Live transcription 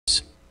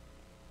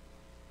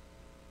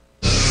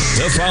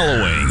The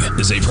following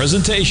is a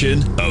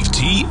presentation of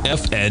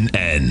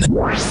TFNN.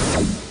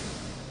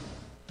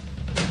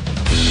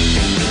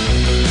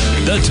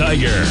 The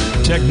Tiger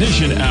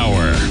Technician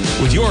Hour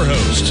with your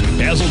host,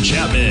 Basil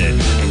Chapman.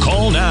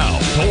 Call now,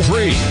 toll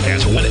free at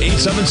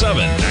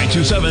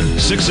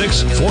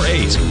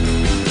 1-877-927-6648.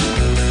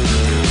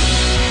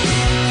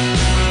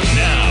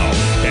 Now,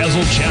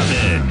 Basil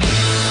Chapman.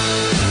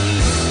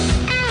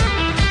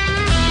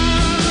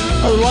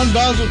 Everyone,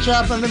 Basil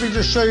Chapman. Let me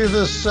just show you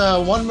this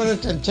 1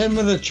 minute and 10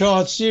 minute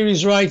chart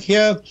series right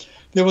here.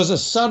 There was a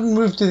sudden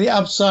move to the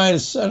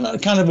upside,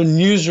 kind of a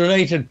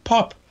news-related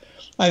pop.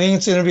 I think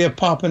it's going to be a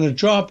pop and a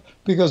drop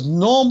because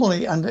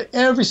normally under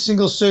every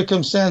single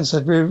circumstance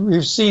that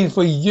we've seen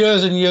for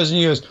years and years and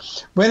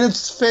years, when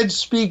it's Fed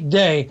speak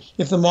day,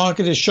 if the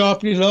market is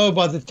sharply low,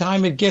 by the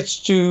time it gets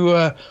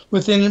to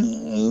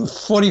within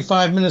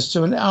 45 minutes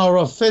to an hour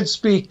of Fed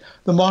speak,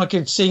 the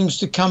market seems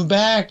to come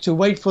back to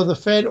wait for the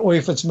Fed, or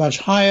if it's much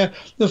higher,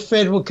 the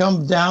Fed will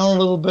come down a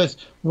little bit,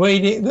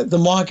 waiting. The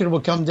market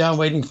will come down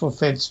waiting for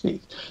Fed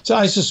speak. So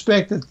I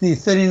suspect that the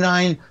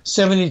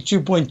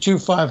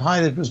 3972.25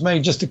 high that was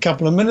made just a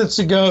couple of minutes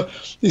ago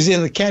is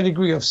in the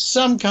category of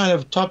some kind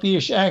of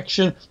toppy-ish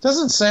action.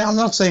 Doesn't say, I'm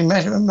not saying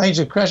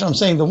major crash, I'm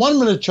saying the 1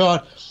 minute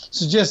chart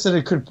suggests that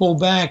it could pull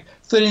back.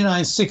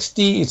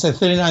 3960, it's at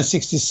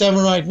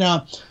 3967 right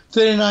now.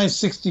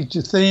 3960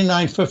 to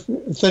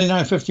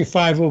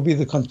 3955 will be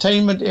the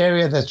containment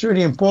area. That's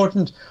really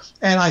important.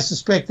 And I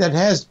suspect that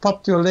has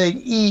popped to a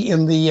leg E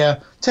in the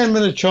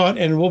 10-minute chart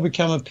and will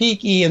become a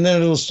peak E, and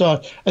then it will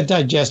start a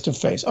digestive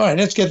phase. All right,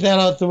 let's get that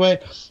out of the way.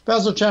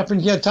 Basil Chapman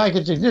here,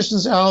 Tiger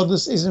Technicians Hour.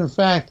 This is, in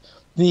fact,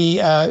 the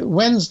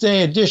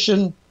Wednesday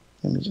edition.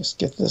 Let me just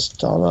get this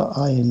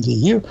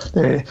 $INDU.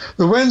 There,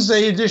 the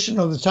Wednesday edition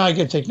of the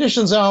Tiger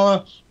Technicians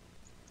Hour.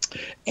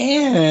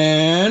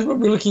 And what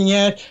we're looking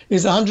at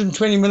is the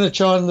 120-minute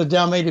chart on the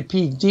Dow made a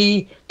peak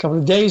D a couple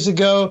of days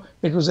ago.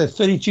 It was at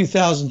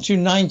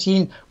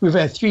 32,219. We've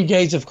had 3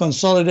 days of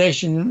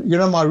consolidation. You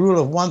know my rule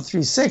of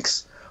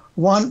 136.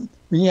 When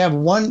you have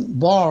one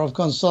bar of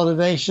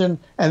consolidation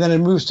and then it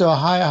moves to a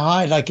higher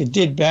high like it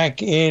did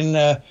back in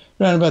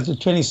around about the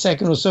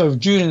 22nd or so of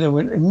June, and then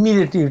went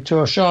immediately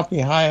to a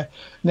sharply higher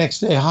next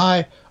day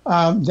high.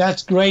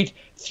 That's great.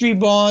 3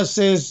 bars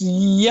says,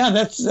 yeah,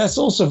 that's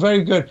also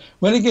very good.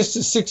 When it gets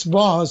to 6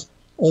 bars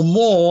or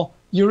more,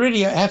 you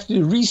really have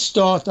to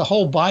restart the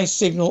whole buy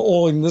signal,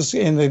 or in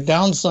the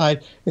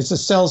downside, it's a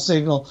sell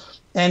signal.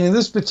 And in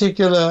this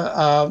particular,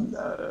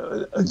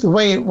 the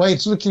way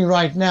it's looking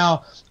right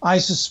now, I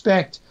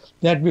suspect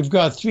that we've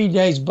got 3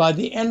 days. By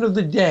the end of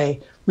the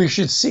day, we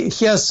should see,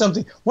 here's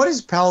something. What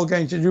is Powell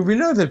going to do? We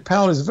know that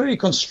Powell is very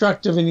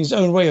constructive in his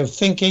own way of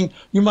thinking.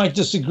 You might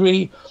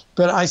disagree,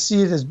 but I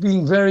see it as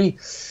being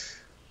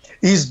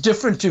he's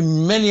different to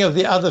many of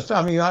the other.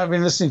 I mean, I've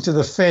been listening to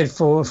the Fed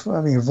since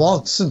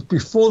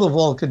before the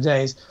Volcker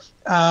days,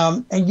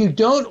 and you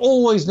don't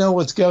always know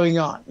what's going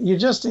on. You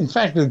just, in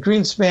fact, with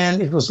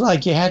Greenspan, it was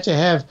like you had to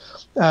have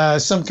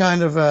some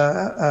kind of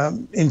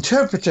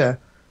interpreter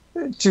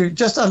to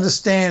just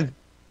understand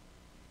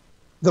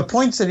the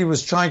points that he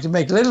was trying to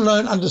make, let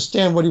alone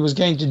understand what he was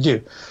going to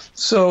do.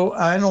 So,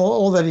 and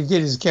all that he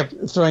did is kept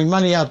throwing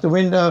money out the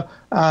window.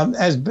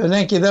 As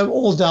Bernanke, they've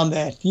all done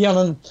that,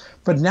 Yellen.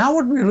 But now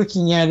what we're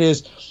looking at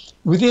is,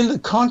 within the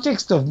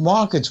context of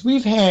markets,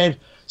 we've had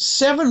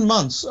 7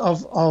 months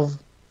of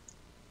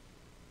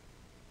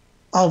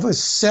a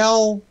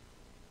sell,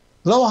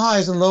 lower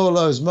highs and lower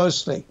lows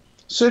mostly,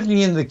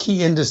 certainly in the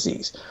key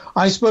indices.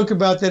 I spoke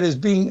about that as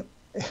being,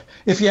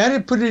 if you had to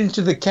put it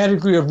into the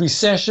category of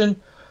recession,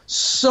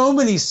 so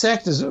many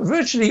sectors,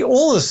 virtually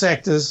all the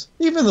sectors,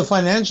 even the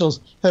financials,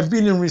 have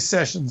been in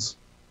recessions.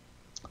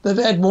 They've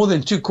had more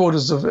than 2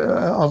 quarters of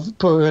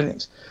poor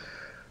earnings.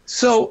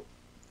 So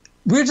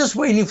we're just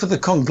waiting for the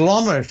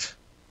conglomerate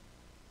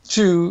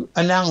to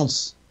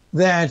announce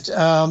that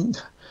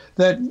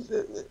that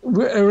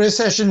a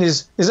recession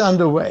is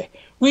underway.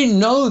 We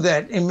know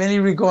that in many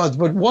regards,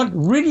 but what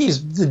really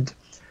is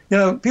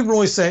people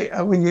always say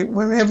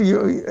whenever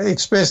you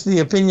express the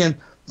opinion,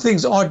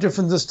 things are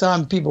different this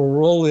time, people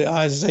roll their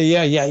eyes and say,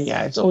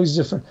 yeah, it's always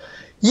different.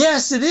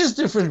 Yes, it is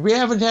different. We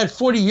haven't had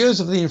 40 years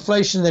of the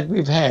inflation that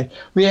we've had.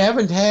 We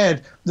haven't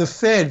had the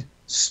Fed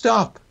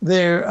stop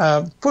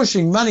their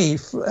pushing money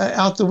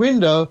out the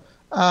window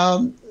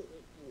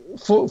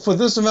for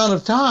this amount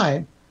of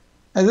time.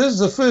 And this is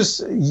the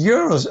first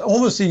year, or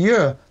almost a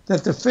year,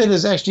 that the Fed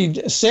has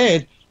actually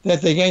said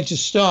that they're going to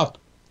stop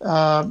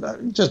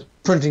just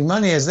printing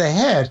money as they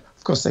had.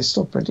 Of course, they're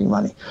still printing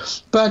money.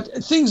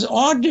 But things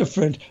are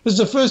different. This is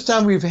the first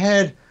time we've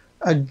had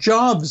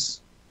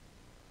jobs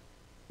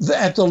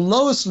at the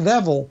lowest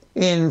level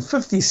in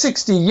 50,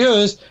 60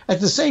 years,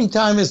 at the same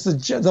time as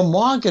the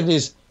market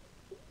is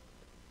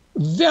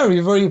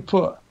very, very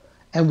poor.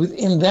 And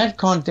within that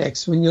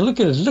context, when you look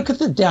at it, look at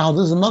the Dow.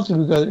 There's a month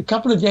we've got a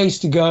couple of days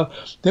to go.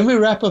 Then we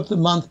wrap up the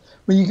month.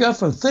 When you go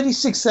from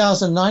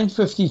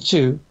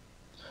 36,952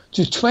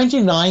 to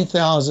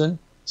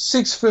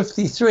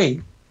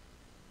 29,653,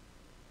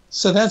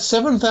 so that's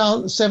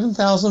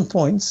 7,000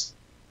 points.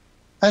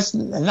 That's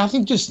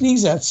nothing to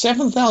sneeze at.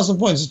 7,000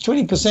 points, a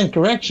 20%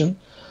 correction.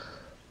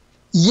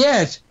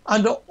 Yet,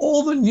 under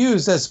all the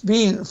news that's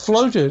been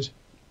floated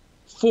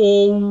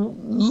for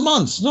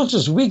months, not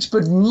just weeks,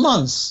 but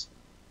months,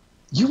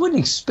 you would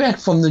expect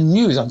from the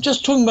news, I'm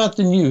just talking about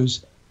the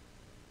news,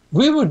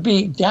 we would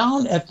be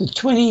down at the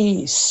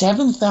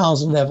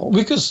 27,000 level.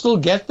 We could still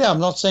get there.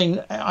 I'm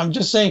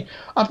just saying,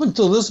 up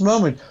until this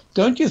moment,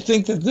 don't you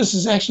think that this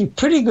is actually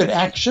pretty good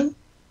action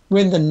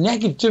when the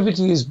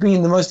negativity has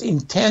been the most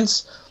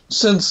intense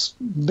since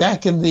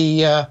back in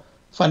the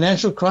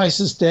financial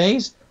crisis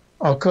days?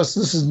 Of course,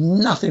 this is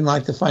nothing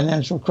like the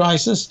financial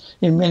crisis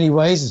in many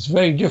ways. It's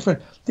very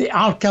different. The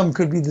outcome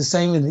could be the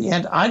same in the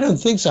end. I don't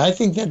think so. I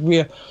think that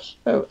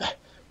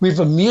we've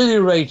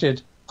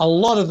ameliorated a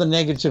lot of the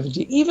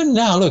negativity. Even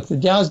now, look, the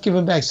Dow's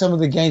given back some of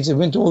the gains. It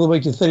went all the way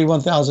to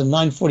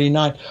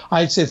 31,949.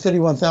 I'd say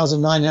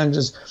 31,900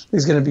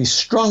 is going to be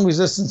strong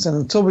resistance. And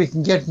until we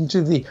can get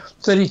into the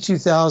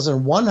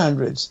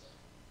 32,100s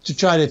to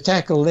try to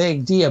tackle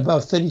leg D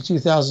above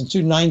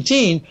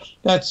 32,219,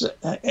 it's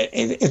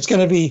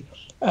going to be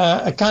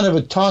a kind of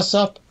a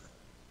toss-up.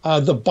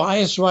 The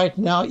bias right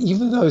now,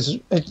 even though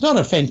it's not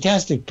a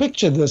fantastic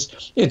picture,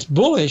 it's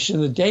bullish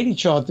in the daily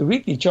chart. The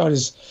weekly chart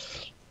is,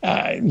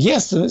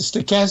 yes, the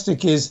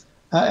stochastic is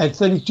at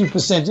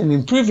 32% and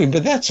improving,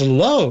 but that's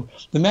low.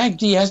 The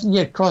MACD hasn't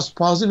yet crossed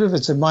positive.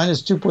 It's at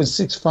minus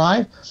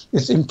 2.65.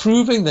 It's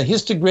improving. The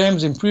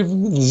histogram's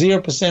improving. The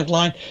 0%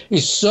 line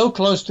is so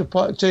close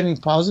to turning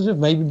positive.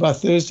 Maybe by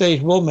Thursday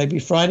it will, maybe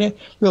Friday.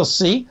 We'll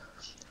see.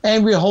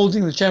 And we're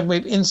holding the Chapman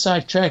Wave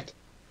inside track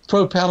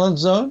propellant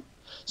zone.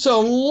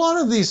 So a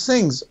lot of these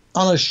things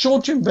on a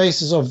short-term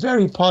basis are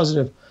very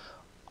positive.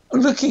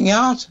 Looking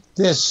out,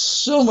 there's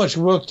so much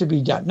work to be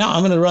done. Now,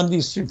 I'm going to run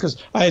these through because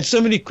I had so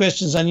many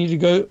questions. I need to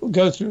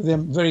go through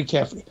them very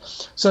carefully.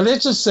 So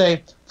let's just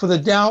say for the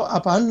Dow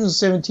up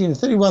 117 to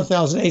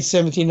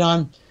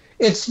 31,879,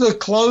 it's the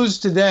close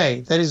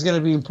today that is going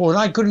to be important.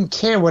 I couldn't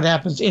care what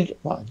happens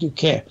well, I do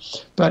care,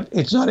 but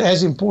it's not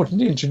as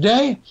important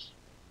intraday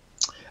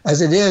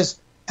as it is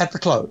at the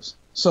close.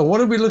 So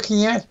what are we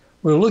looking at?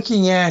 We're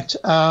looking at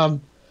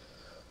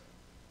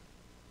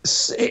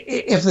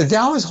if the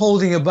Dow is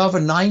holding above a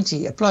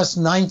 90, a plus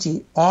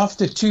 90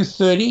 after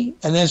 230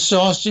 and then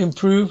starts to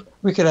improve,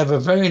 we could have a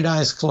very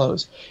nice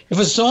close. If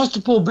it starts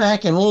to pull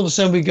back and all of a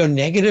sudden we go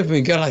negative,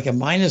 we go like a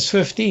minus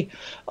 50,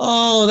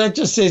 that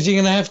just says you're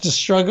going to have to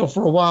struggle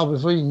for a while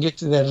before you can get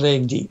to that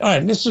leg D. All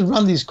right, let's just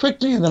run these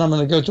quickly and then I'm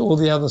going to go to all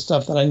the other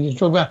stuff that I need to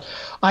talk about.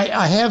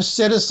 I have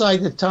set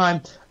aside the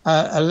time.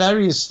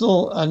 Larry is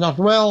still not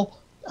well.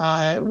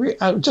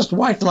 Just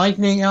white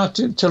lightning out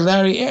to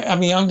Larry. I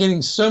mean, I'm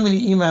getting so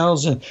many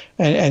emails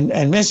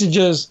and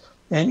messages,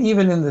 and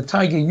even in the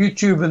Tiger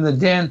YouTube and the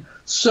Den,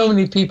 so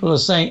many people are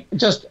saying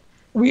just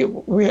we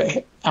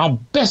our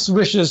best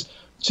wishes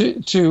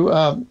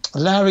to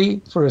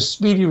Larry for a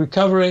speedy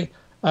recovery.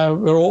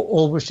 We're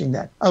all wishing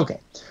that. Okay,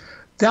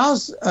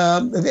 Dow's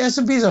the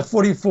S&Ps are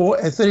 44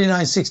 at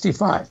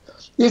 39.65.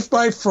 If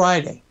by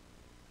Friday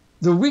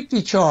the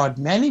weekly chart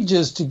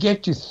manages to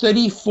get to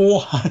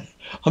 3,400.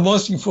 I'm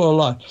asking for a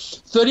lot.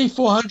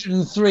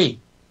 3,403.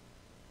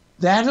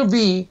 That'll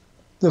be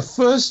the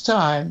first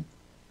time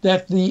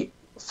that the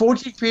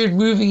 40-period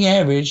moving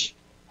average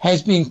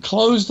has been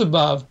closed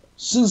above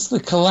since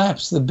the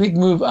collapse, the big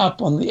move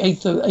up on the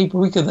 8th of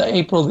April, week of the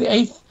April the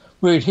 8th,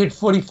 where it hit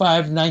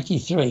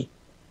 45.93.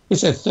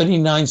 It's at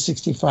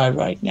 39.65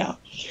 right now.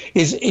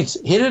 It's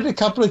hit it a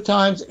couple of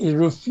times. It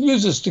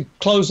refuses to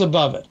close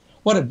above it.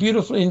 What a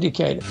beautiful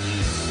indicator.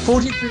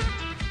 40-period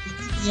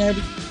moving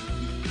average.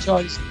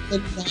 Chart is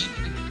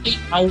 39.8.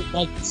 I would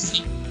like to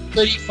see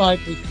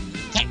 35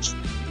 with touch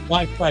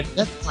by Friday.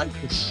 That's my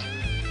wish.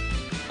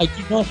 I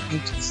do not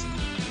think to see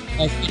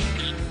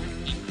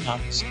 15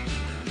 pounds.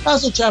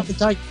 Basil, Chapman,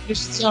 Tiger,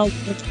 this is our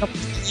next couple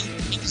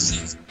of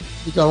indices.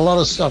 We've got a lot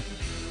of stuff.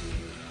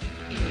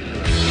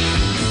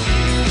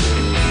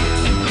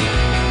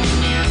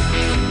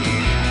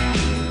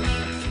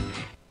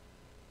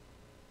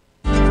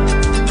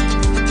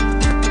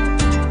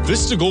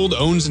 Vista Gold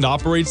owns and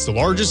operates the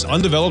largest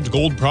undeveloped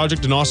gold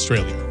project in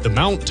Australia, the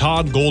Mount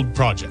Todd Gold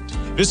Project.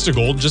 Vista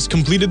Gold just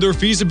completed their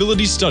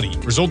feasibility study,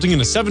 resulting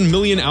in a 7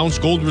 million ounce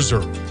gold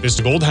reserve.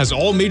 Vista Gold has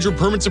all major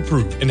permits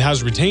approved and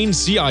has retained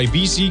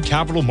CIBC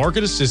capital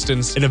market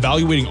assistance in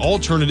evaluating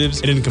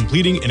alternatives and in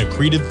completing an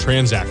accretive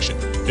transaction.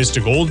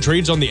 Vista Gold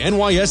trades on the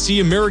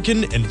NYSE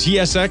American and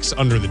TSX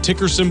under the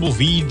ticker symbol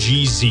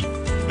VGZ.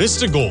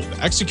 Vista Gold,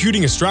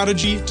 executing a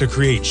strategy to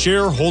create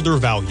shareholder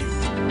value.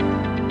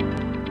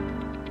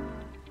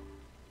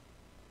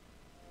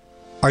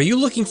 Are you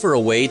looking for a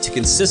way to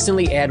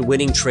consistently add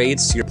winning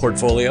trades to your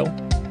portfolio?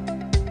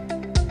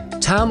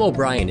 Tom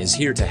O'Brien is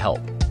here to help.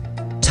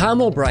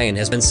 Tom O'Brien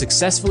has been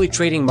successfully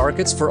trading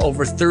markets for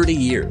over 30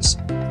 years.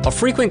 A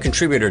frequent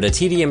contributor to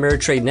TD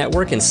Ameritrade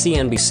Network and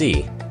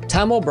CNBC,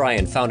 Tom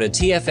O'Brien founded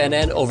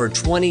TFNN over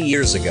 20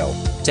 years ago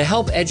to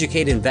help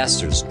educate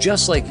investors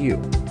just like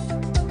you.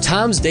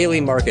 Tom's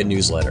daily market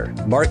newsletter,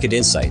 Market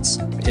Insights,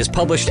 is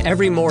published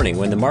every morning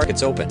when the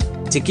market's open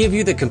to give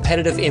you the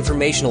competitive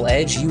informational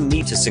edge you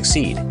need to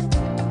succeed.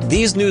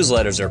 These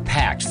newsletters are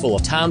packed full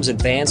of Tom's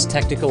advanced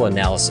technical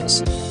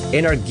analysis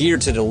and are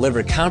geared to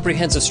deliver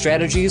comprehensive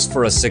strategies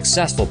for a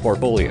successful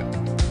portfolio.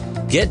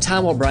 Get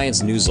Tom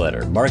O'Brien's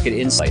newsletter, Market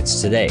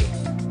Insights, today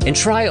and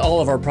try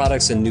all of our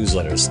products and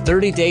newsletters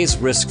 30 days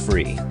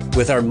risk-free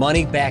with our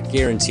money-back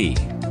guarantee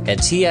at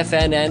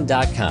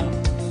TFNN.com.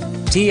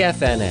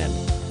 TFNN,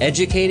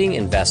 educating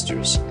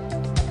investors.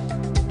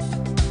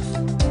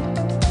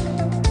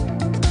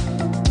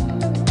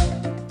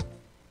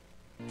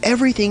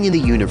 Everything in the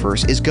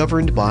universe is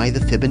governed by the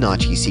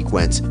Fibonacci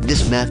sequence.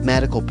 This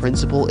mathematical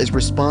principle is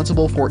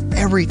responsible for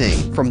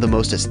everything from the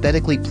most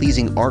aesthetically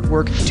pleasing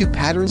artwork to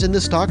patterns in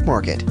the stock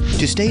market.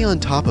 To stay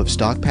on top of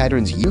stock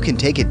patterns you can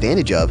take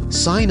advantage of,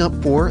 sign up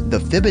for the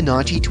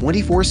Fibonacci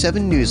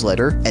 24/7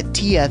 newsletter at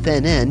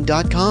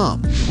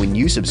TFNN.com. When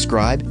you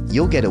subscribe,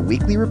 you'll get a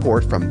weekly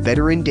report from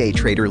veteran day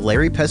trader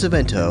Larry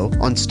Pesavento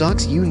on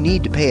stocks you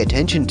need to pay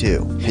attention to.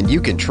 And you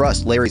can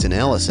trust Larry's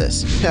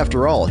analysis.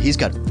 After all, he's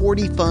got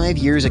 45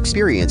 years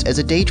experience as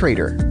a day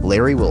trader.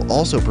 Larry will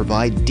also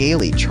provide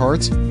daily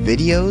charts,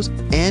 videos,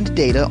 and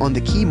data on the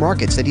key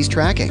markets that he's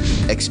tracking.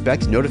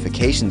 Expect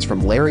notifications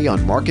from Larry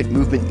on market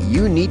movement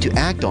you need to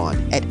act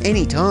on at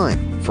any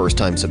time.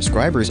 First-time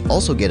subscribers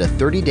also get a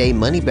 30-day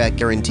money-back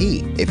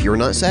guarantee. If you're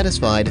not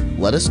satisfied,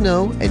 let us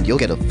know and you'll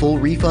get a full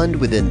refund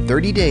within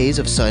 30 days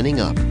of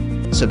signing up.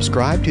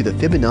 Subscribe to the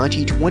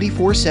Fibonacci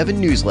 24/7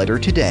 newsletter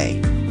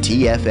today.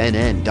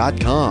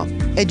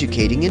 TFNN.com,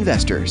 educating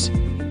investors.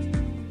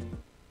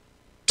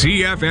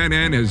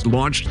 TFNN has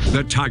launched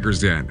the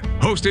Tiger's Den.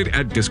 Hosted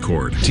at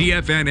Discord,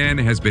 TFNN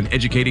has been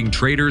educating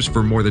traders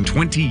for more than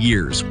 20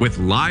 years with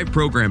live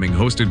programming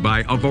hosted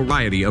by a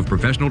variety of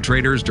professional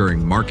traders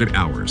during market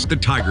hours. The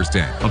Tiger's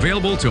Den,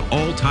 available to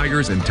all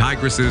tigers and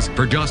tigresses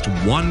for just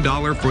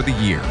 $1 for the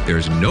year.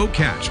 There's no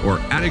catch or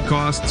added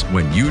costs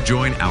when you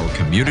join our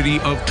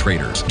community of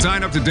traders.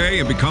 Sign up today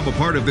and become a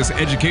part of this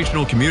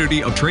educational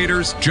community of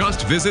traders.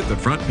 Just visit the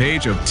front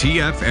page of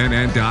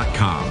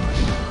TFNN.com.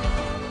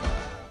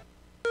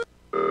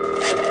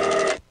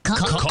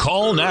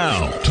 Call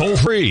now, toll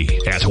free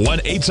at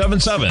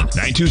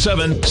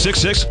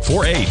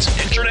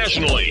 1-877-927-6648.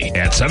 Internationally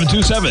at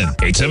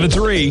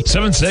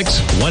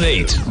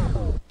 727-873-7618.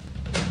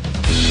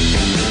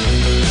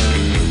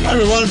 Hi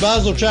everyone,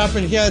 Basil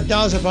Chapman here.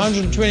 Dow's up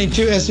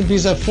 122,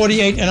 S&P's up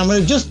 48, and I'm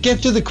going to just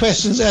get to the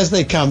questions as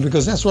they come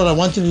because that's what I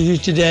wanted to do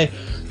today.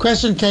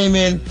 Question came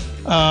in,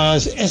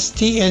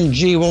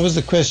 STNG. What was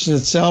the question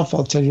itself?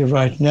 I'll tell you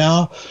right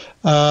now.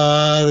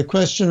 The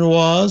question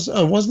was,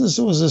 wasn't this,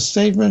 it was a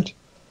statement?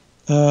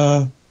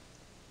 Let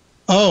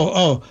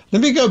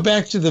me go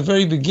back to the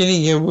very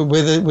beginning here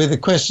where the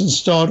questions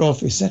start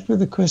off. Is that where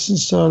the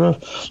questions start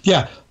off?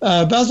 Yeah.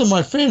 Basil,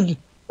 my friend,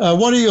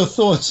 what are your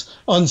thoughts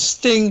on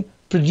Sting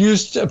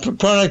produced a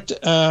product?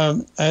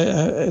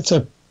 It's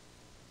a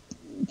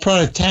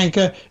product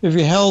tanker. If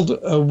you held,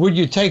 would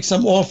you take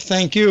some off?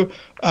 Thank you.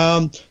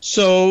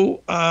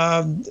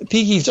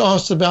 Peaky's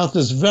asked about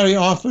this very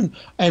often.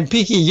 And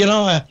Peaky, we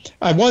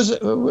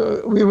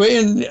were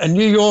in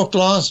New York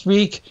last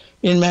week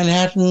in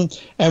Manhattan.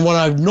 And what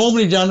I've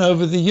normally done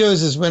over the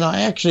years is when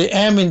I actually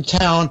am in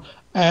town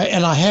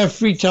and I have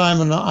free time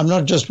and I'm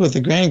not just with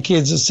the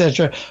grandkids,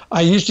 etc.,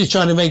 I usually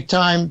try to make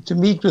time to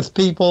meet with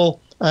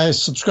people,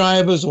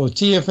 subscribers or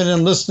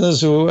TFNN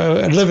listeners who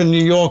live in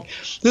New York.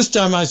 This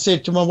time I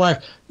said to my wife,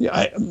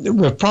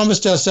 we've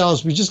promised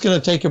ourselves we're just going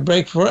to take a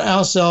break for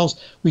ourselves.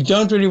 We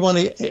don't really want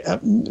to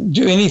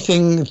do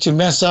anything to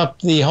mess up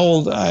the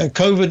whole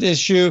COVID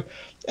issue.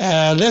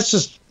 Let's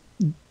just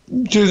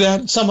do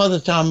that some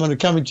other time when we're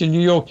coming to New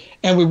York,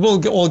 and we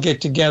will all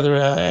get together,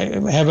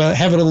 have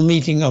a little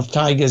meeting of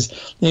tigers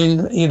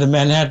in either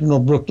Manhattan or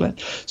Brooklyn.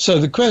 So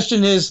the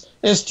question is,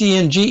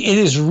 STNG, it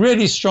is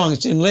really strong.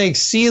 It's in leg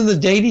C in the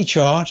daily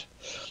chart.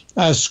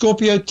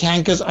 Scorpio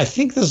tankers, I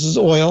think this is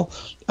oil.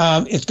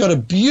 It's got a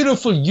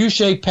beautiful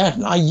U-shaped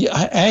pattern. I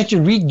had to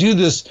redo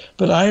this,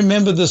 but I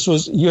remember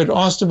you had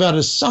asked about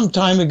it some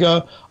time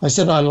ago. I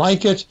said I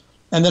like it.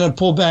 And then it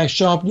pulled back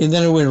sharply, and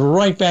then it went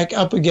right back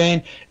up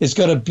again. It's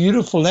got a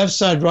beautiful left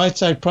side, right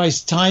side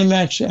price time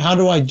match. How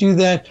do I do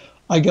that?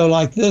 I go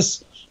like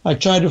this. I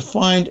try to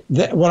find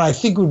what I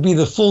think would be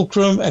the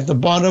fulcrum at the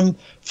bottom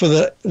for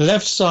the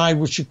left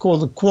side, which you call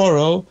the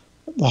quoro,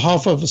 the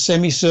half of a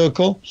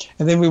semicircle.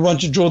 And then we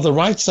want to draw the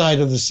right side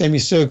of the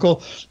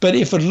semicircle. But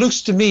if it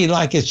looks to me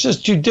like it's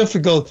just too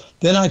difficult,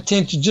 then I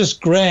tend to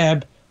just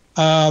grab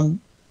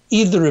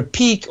either a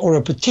peak or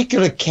a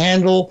particular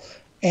candle.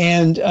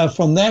 And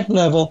from that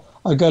level,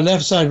 I go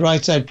left side,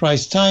 right side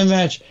price time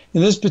match.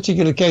 In this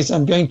particular case,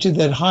 I'm going to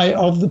that high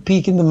of the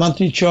peak in the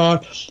monthly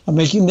chart. I'm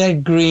making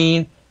that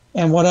green.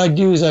 And what I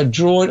do is I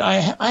draw it. I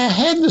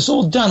had this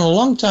all done a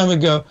long time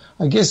ago.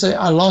 I guess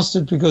I lost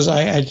it because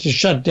I had to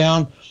shut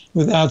down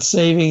without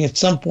saving at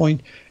some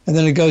point. And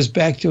then it goes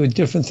back to a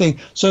different thing.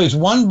 So it's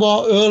one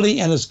bar early,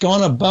 and it's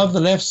gone above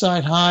the left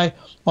side high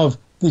of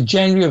The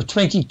January of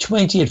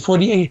 2020 at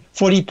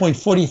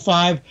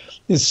 40.45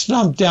 is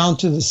slumped down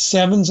to the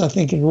 7s, I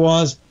think it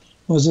was.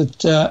 Was it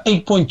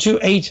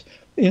 8.28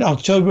 in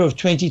October of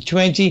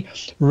 2020?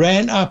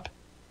 Ran up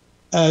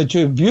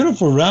to a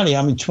beautiful rally.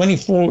 I mean,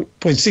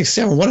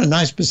 24.67. What a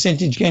nice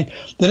percentage gain.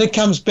 Then it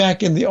comes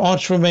back in the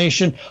arch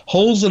formation,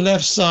 holds the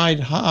left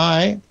side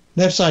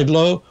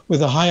low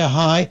with a higher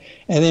high,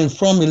 and then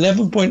from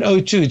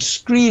 11.02, it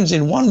screens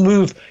in one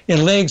move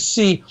in leg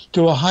C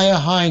to a higher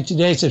high, and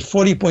today it's at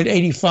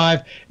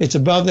 40.85. It's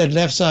above that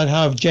left side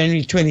high of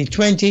January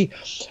 2020.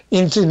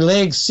 Into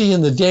leg C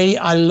in the day,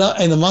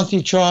 in the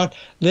monthly chart.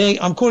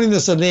 I'm calling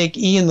this a leg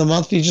E in the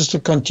monthly just to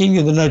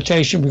continue the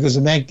notation because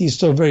the MACD is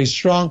still very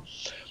strong.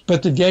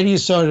 But the daily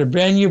started a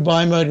brand new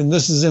buy mode, and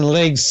this is in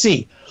leg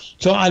C.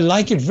 So I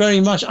like it very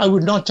much. I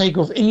would not take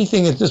off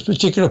anything at this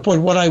particular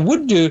point. What I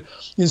would do,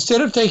 instead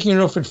of taking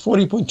it off at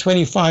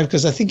 40.25,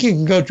 because I think you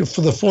can go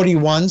for the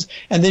 41s,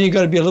 and then you've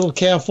got to be a little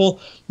careful.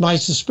 My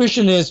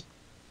suspicion is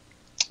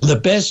the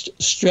best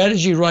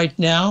strategy right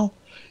now,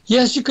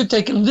 yes, you could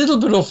take a little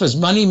bit off as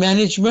money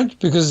management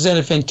because it's at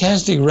a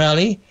fantastic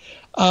rally.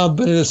 But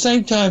at the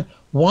same time,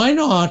 why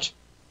not?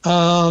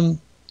 You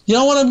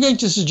know what I'm going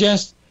to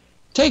suggest?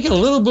 Take it a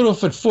little bit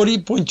off at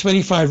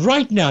 40.25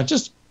 right now,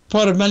 just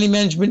part of money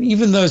management,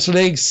 even though it's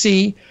leg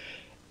C,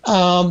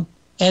 and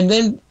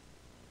then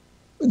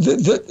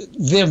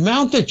the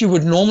amount that you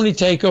would normally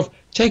take off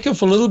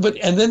a little bit,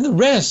 and then the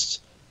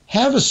rest,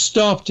 have a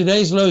stop.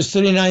 Today's low is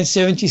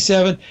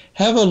 39.77.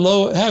 Have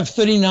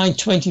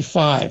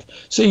 39.25.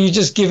 So you're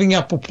just giving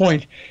up a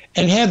point,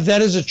 and have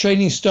that as a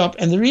trading stop.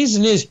 And the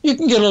reason is you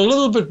can get a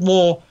little bit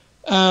more,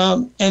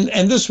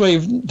 and this way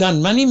you've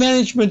done money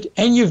management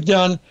and you've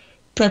done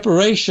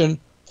preparation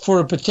for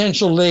a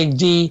potential leg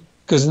D.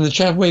 Because in the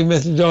Chapman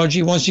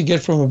methodology, once you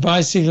get from a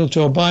buy signal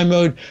to a buy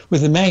mode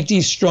with the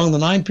MACD strong, the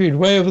 9-period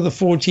way over the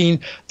 14,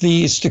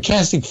 the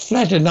stochastic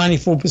flat at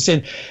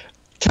 94%.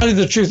 Tell you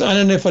the truth, I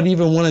don't know if I'd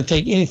even want to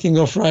take anything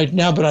off right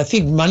now, but I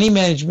think money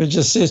management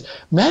just says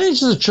manage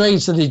the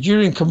trade so that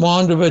you're in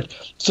command of it.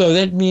 So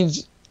that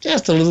means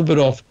just a little bit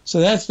off. So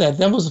that's that.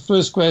 That was the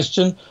first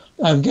question.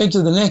 I'm going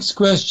to the next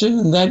question,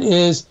 and that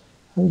is,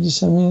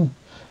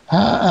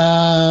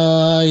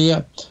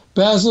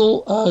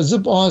 Basil,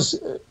 Zip asks,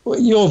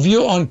 your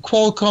view on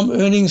Qualcomm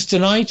earnings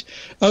tonight.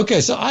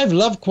 Okay, so I've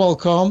loved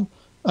Qualcomm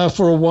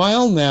for a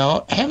while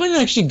now. I haven't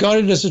actually got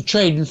it as a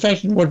trade. In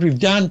fact, what we've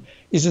done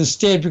is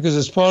instead, because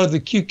it's part of the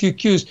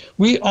QQQs,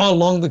 we are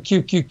long the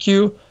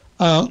QQQ.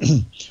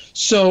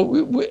 So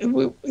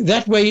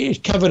that way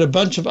it covered a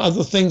bunch of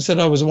other things that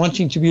I was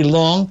wanting to be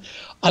long.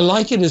 I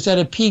like it. It's at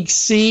a peak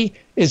C.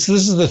 This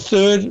is the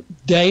third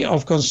day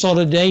of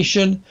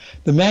consolidation.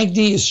 The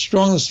MACD is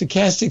strong. The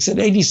stochastics at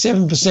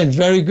 87%,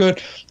 very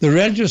good. The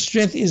relative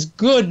strength is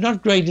good,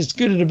 not great. It's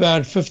good at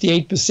about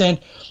 58%,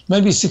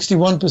 maybe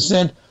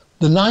 61%.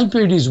 The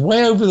 9-period is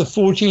way over the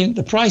 14.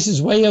 The price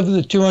is way over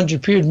the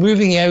 200-period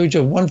moving average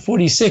of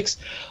 146.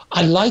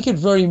 I like it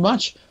very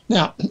much.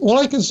 Now, all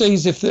I can say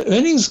is if the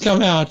earnings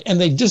come out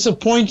and they're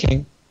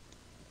disappointing,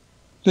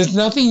 there's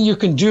nothing you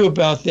can do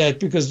about that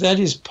because that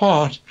is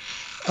part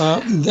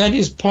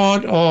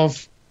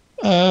of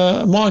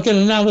market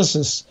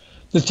analysis.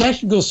 The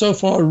technicals so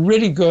far are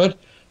really good.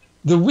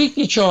 The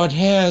weekly chart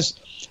has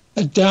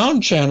a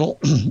down channel.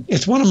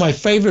 It's one of my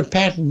favorite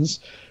patterns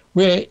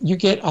where you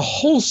get a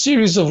whole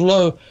series of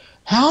low.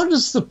 How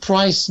does the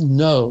price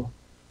know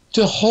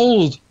to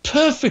hold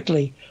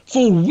perfectly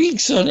for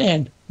weeks on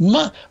end?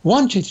 1,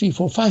 2, 3,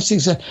 4, 5,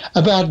 6, 7,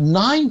 about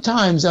 9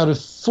 times out of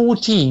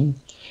 14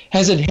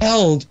 has it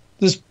held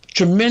this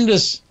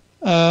tremendous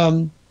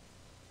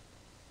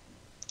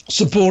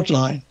support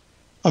line.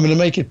 I'm going to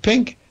make it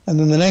pink, and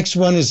then the next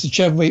one is the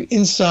Chapman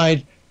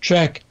Inside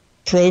Track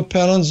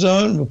Propellant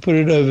Zone. We'll put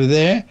it over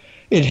there.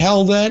 It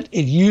held that.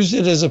 It used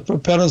it as a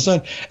propellant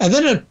zone, and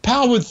then it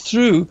powered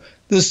through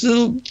this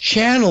little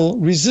channel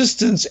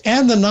resistance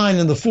and the 9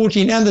 and the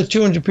 14 and the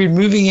 200-period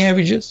moving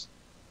averages.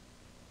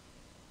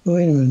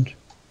 Wait a minute.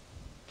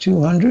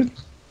 200?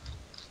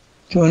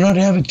 Do I not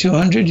have a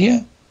 200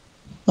 here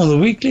on the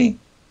weekly?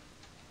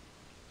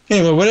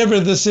 Anyway, whatever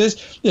this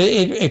is,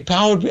 it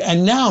powered.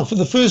 And now for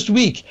the first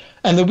week,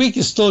 and the week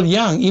is still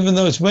young, even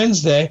though it's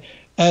Wednesday,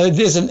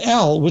 there's an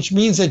L, which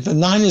means that the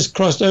 9 is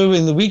crossed over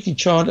in the weekly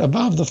chart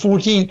above the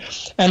 14,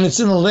 and it's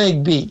in a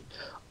leg B.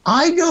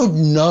 I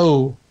don't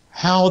know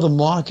how the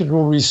market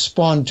will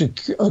respond to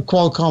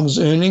Qualcomm's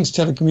earnings,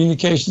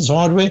 telecommunications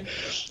hardware.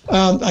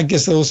 I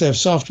guess they also have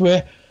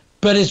software.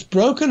 But it's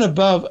broken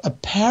above a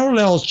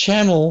parallel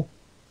channel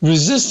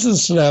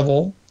resistance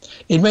level.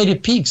 It made a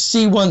peak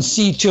C1,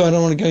 C2. I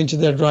don't want to go into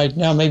that right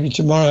now. Maybe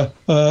tomorrow,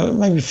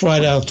 maybe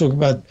Friday, I'll talk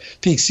about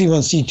peak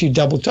C1, C2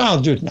 double. I'll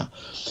do it now.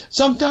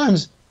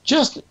 Sometimes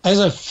just as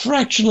a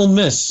fractional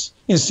miss,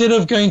 instead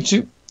of going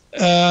to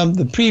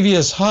the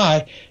previous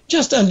high,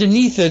 just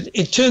underneath it,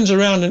 it turns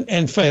around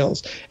and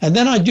fails. And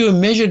then I do a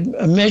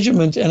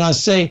measurement and I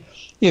say,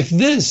 if you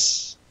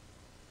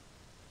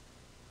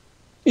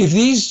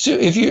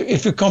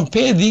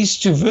compare these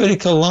two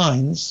vertical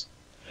lines,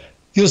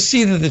 you'll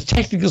see that the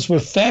technicals were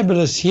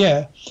fabulous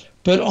here.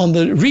 But on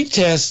the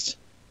retest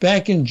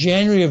back in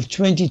January of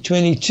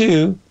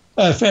 2022,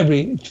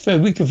 February the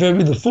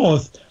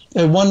 4th,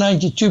 at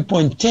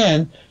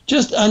 192.10,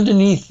 just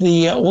underneath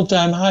the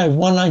all-time high of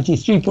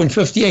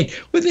 193.58,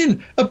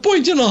 within a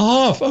point and a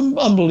half.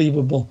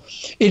 Unbelievable.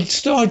 It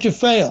started to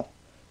fail.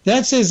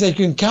 That says that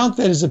you can count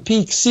that as a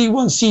peak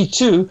C1,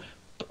 C2,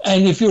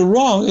 and if you're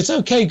wrong, it's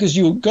okay because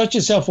you got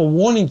yourself a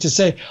warning to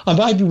say, I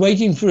might be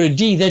waiting for a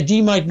D. That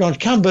D might not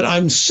come, but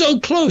I'm so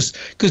close,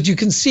 because you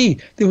can see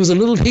there was a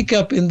little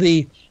hiccup in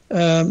the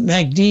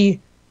MACD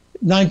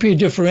 9-period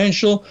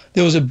differential.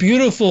 There was a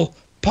beautiful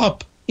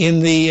pop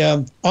in the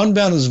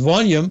on-balance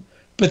volume,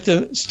 but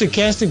the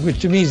stochastic, which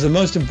to me is the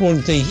most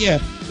important thing here,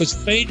 was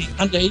fading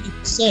under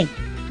 80%.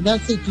 And I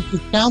think you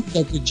could count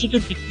that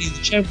legitimately in the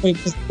Chapman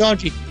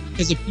methodology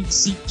as a peak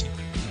C2.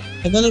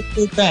 And then it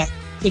pulled back.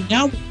 So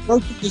now we've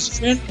broken this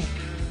trend line.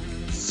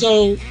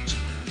 So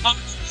I'm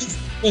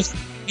just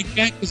get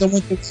back because I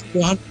want to see the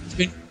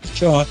 120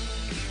 chart.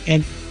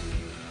 And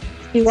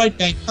be right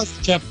back. How's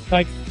the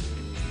Chapman?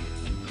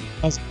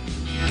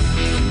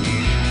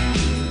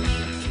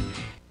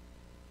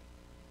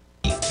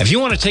 If you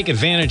want to take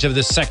advantage of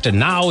this sector,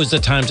 now is the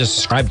time to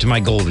subscribe to my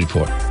Gold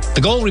Report.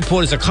 The Gold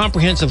Report is a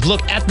comprehensive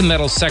look at the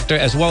metals sector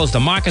as well as the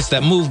markets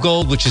that move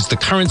gold, which is the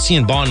currency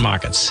and bond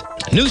markets.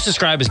 New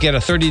subscribers get a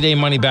 30-day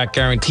money-back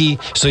guarantee,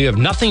 so you have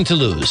nothing to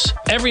lose.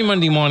 Every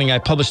Monday morning, I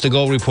publish the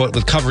Gold Report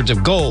with coverage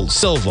of gold,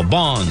 silver,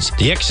 bonds,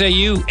 the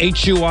XAU,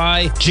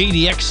 HUI,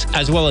 GDX,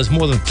 as well as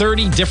more than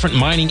 30 different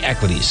mining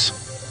equities.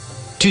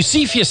 To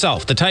see for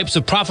yourself the types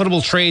of profitable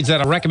trades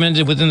that are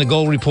recommended within the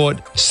Gold Report,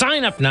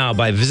 sign up now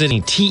by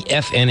visiting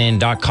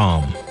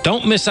TFNN.com.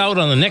 Don't miss out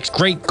on the next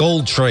great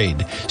gold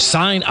trade.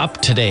 Sign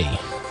up today.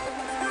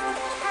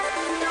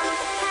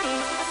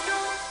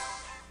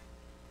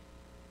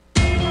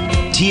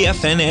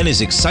 TFNN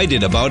is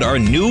excited about our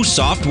new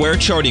software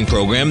charting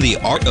program, The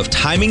Art of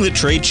Timing the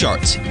Trade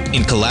Charts.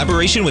 In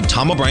collaboration with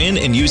Tom O'Brien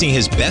and using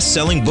his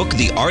best-selling book,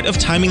 The Art of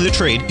Timing the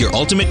Trade, Your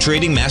Ultimate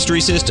Trading Mastery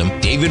System,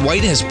 David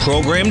White has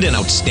programmed an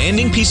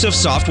outstanding piece of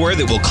software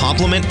that will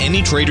complement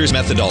any trader's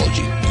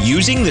methodology.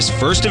 Using this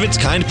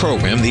first-of-its-kind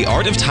program, The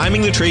Art of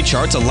Timing the Trade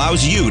Charts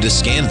allows you to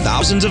scan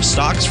thousands of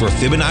stocks for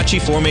Fibonacci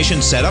formation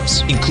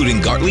setups,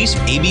 including Gartley's,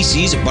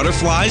 ABC's,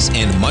 butterflies,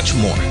 and much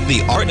more.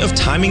 The Art of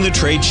Timing the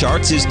Trade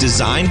Charts is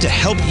designed to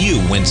help you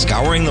when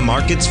scouring the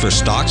markets for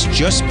stocks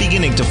just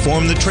beginning to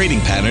form the trading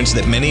patterns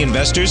that many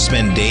investors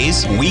spend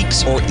days,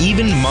 weeks, or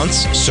even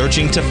months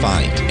searching to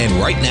find. And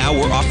right now,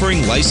 we're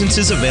offering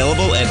licenses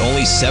available at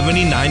only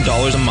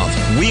 $79 a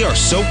month. We are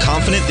so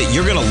confident that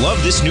you're going to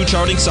love this new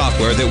charting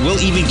software that will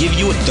even give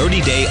you a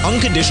 30-day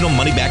unconditional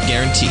money-back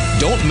guarantee.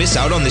 Don't miss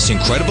out on this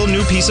incredible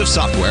new piece of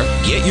software.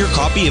 Get your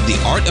copy of The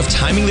Art of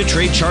Timing the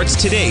Trade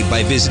Charts today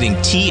by visiting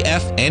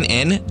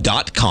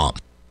TFNN.com.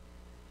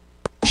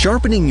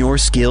 Sharpening your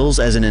skills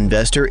as an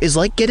investor is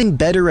like getting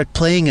better at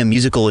playing a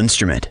musical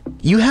instrument.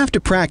 You have to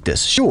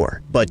practice,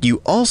 sure, but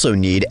you also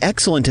need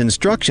excellent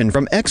instruction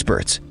from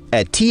experts.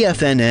 At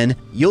TFNN,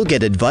 you'll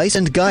get advice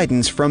and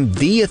guidance from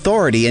the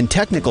authority in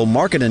technical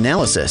market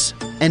analysis.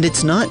 And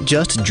it's not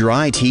just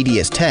dry,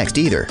 tedious text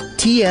either.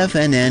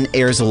 TFNN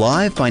airs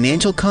live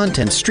financial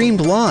content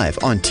streamed live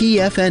on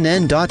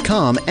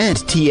TFNN.com and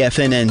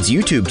TFNN's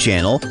YouTube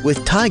channel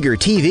with Tiger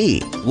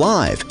TV,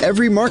 live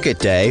every market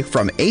day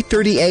from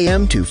 8:30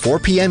 a.m. to 4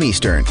 p.m.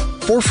 Eastern.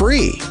 For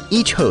free.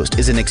 Each host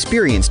is an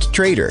experienced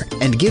trader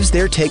and gives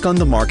their take on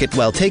the market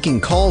while taking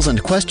calls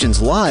and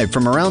questions live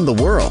from around the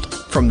world.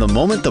 From the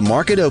moment the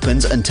market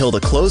opens until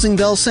the closing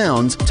bell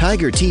sounds,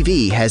 Tiger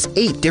TV has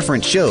 8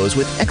 different shows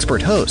with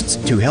expert hosts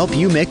to help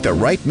you make the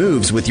right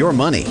moves with your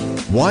money.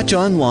 Watch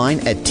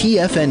online at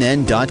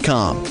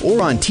TFNN.com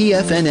or on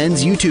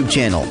TFNN's YouTube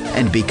channel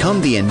and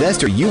become the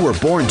investor you were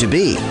born to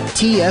be.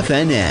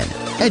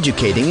 TFNN,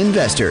 educating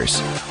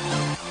investors.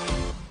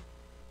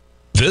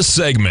 This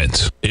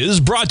segment is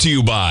brought to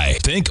you by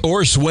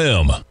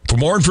Thinkorswim. For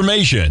more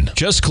information,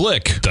 just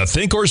click the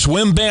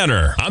Thinkorswim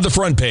banner on the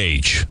front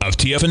page of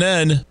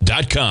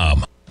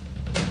TFNN.com.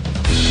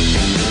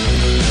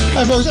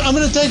 Hi, folks. I'm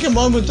going to take a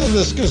moment on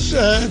this because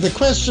the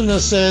questioner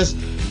says,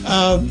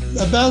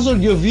 Basil,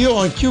 your view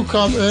on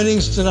QCOM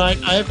earnings tonight,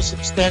 I have a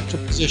substantial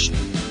position.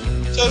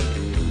 So,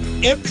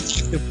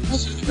 everything the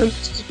positive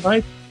earnings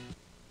tonight,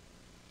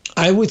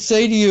 I would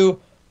say to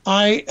you,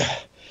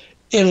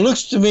 it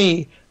looks to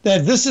me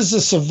that this is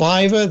a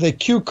survivor, the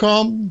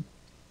QCOM,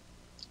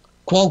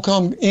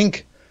 Qualcomm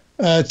Inc.,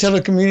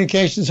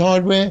 telecommunications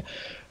hardware,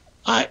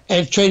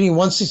 at trading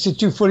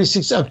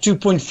 162.46, up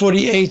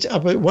 2.48,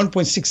 up at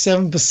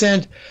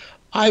 1.67%.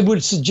 I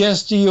would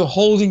suggest to you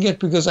holding it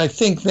because I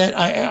think that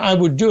I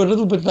would do a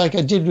little bit like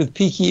I did with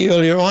Peaky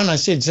earlier on. I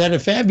said it's had a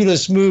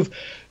fabulous move.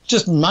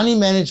 Just money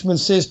management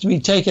says to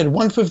me, take it at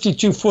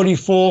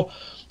 152.44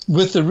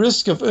 with the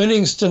risk of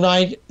earnings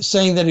tonight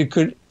saying that it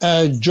could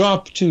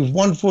drop to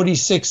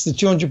 146, the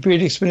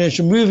 200-period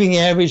exponential moving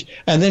average,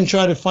 and then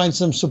try to find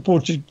some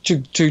support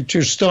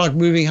to start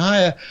moving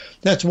higher.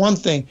 That's one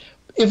thing.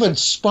 If it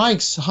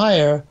spikes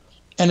higher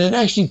and it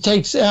actually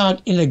takes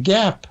out in a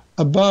gap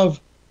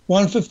above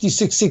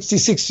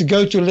 156.66 to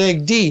go to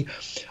leg D,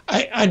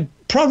 I'd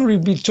probably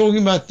be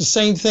talking about the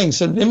same thing.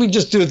 So let me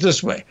just do it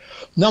this way.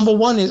 Number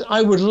one is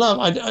I would love,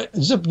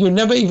 Zip, you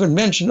never even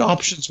mentioned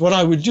options. What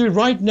I would do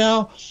right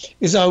now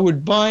is I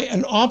would buy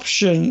an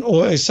option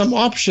or some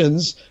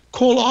options,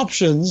 call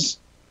options,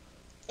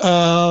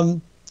 and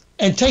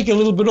take a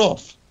little bit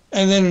off.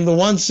 And then the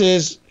one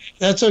says,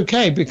 that's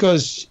okay,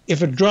 because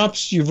if it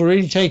drops, you've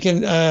already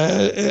taken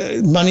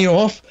money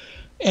off,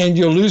 and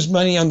you'll lose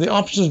money on the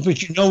options,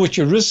 but you know what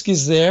your risk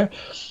is there.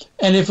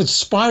 And if it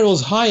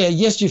spirals higher,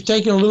 yes, you've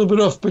taken a little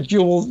bit off, but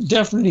you will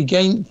definitely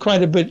gain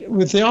quite a bit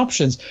with the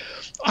options.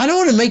 I don't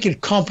want to make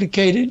it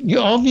complicated.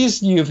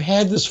 You've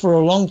had this for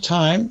a long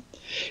time.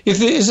 If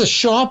there is a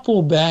sharp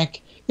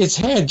pullback, it's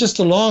had just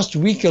the last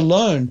week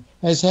alone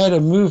has had a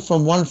move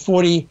from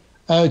 140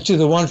 to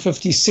the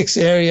 156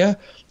 area.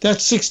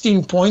 That's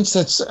 16 points.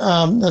 That's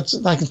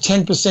like a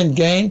 10%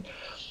 gain.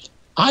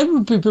 I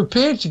would be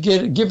prepared to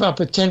give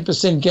up a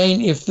 10% gain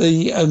if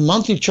the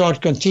monthly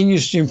chart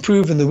continues to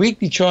improve and the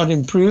weekly chart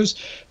improves,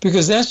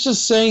 because that's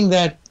just saying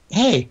that,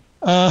 hey,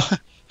 I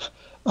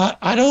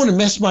don't want to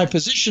mess my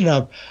position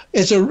up.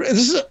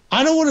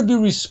 I don't want to be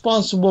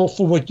responsible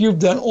for what you've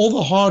done all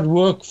the hard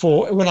work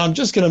for when I'm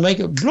just going to make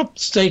a bloop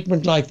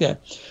statement like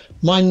that.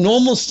 My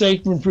normal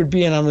statement would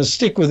be, and I'm going to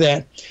stick with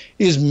that,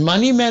 is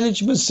money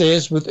management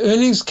says with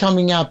earnings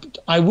coming up,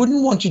 I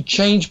wouldn't want to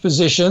change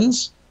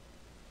positions,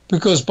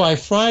 because by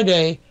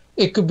Friday,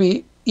 it could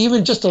be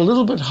even just a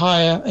little bit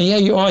higher. And yeah,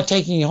 you are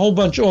taking a whole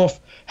bunch off.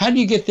 How do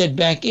you get that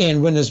back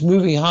in when it's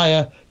moving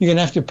higher? You're going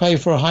to have to pay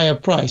for a higher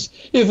price.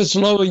 If it's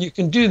lower, you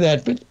can do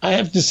that. But I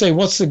have to say,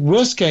 what's the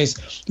worst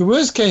case? The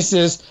worst case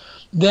is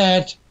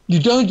that you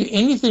don't do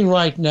anything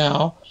right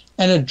now,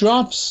 and it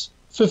drops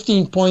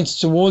 15 points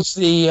towards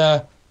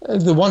the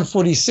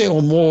 146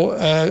 or more.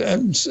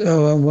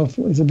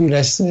 It'll be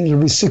less. It'll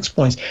be 6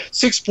 points.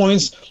 6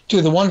 points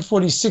to the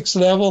 146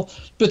 level.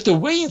 But the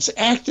way it's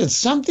acted,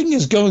 something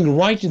is going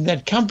right in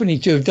that company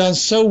to have done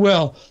so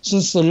well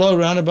since the low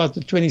around about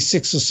the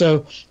 26th or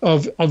so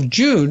of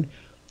June.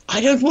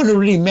 I don't want to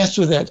really mess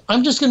with that.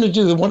 I'm just going to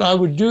do what I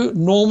would do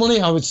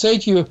normally. I would say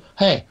to you,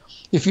 hey,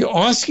 if you're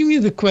asking me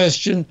the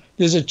question,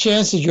 there's a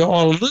chance that you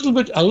are a little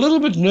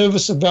bit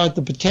nervous about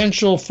the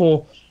potential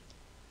for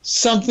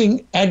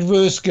something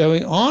adverse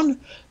going on.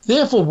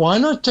 Therefore, why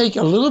not take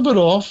a little bit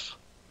off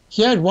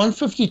here at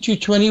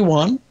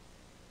 152.21,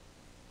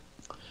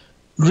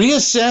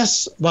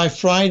 reassess by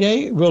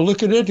Friday. We'll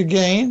look at it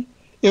again.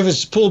 If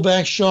it's pulled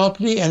back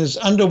sharply and it's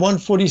under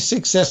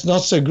 146, that's not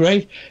so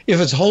great. If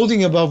it's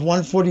holding above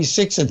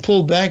 146 and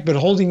pulled back but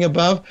holding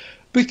above,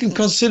 we can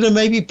consider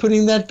maybe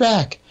putting that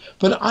back.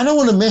 But I don't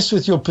want to mess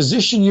with your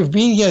position. You've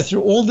been here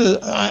through all the,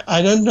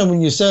 I don't know,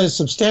 when you say a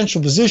substantial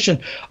position,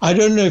 I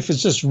don't know if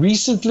it's just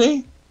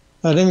recently.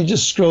 Let me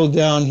just scroll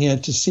down here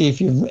to see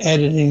if you've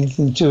added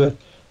anything to it.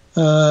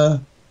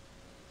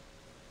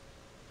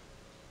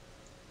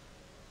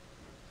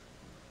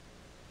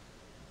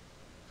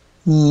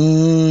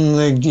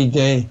 Leg D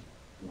day.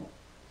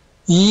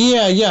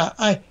 Yeah.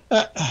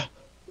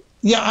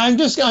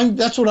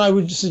 That's what I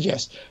would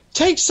suggest.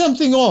 Take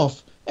something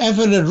off. And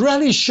when it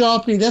rallies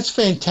sharply, that's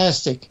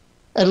fantastic.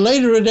 At a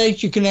later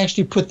date, you can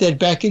actually put that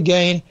back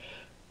again.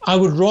 I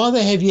would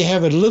rather have you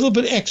have a little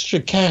bit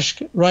extra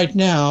cash right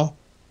now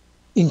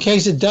in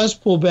case it does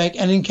pull back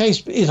and in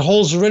case it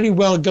holds really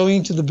well going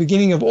into the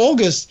beginning of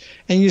August,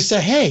 and you say,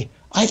 hey,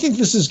 I think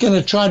this is going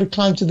to try to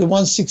climb to the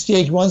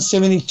 168,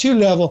 172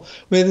 level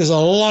where there's a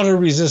lot of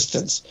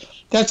resistance.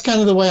 That's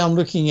kind of the way I'm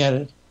looking at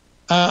it.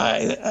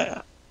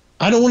 I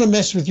don't want to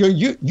mess with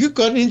you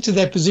got into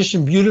that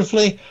position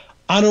beautifully.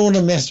 I don't want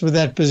to mess with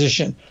that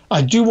position.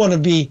 I do want to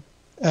be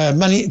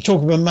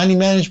talk about money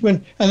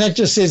management, and that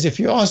just says if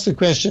you ask the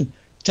question,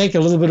 take a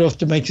little bit off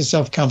to make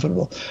yourself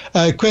comfortable.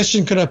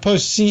 Question, could I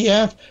post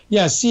CF?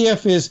 Yeah,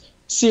 CF is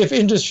CF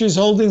Industries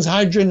Holdings,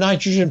 hydrogen,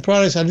 nitrogen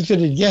products. I looked at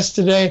it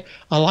yesterday.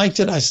 I liked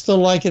it. I still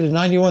like it at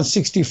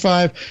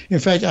 91.65. In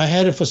fact, I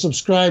had it for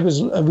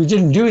subscribers. We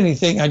didn't do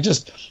anything. I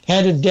just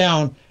had it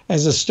down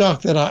as a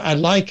stock that I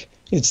like.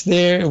 It's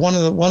there. One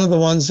of the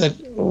ones that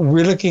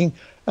we're looking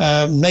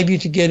maybe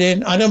to get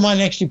in. I don't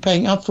mind actually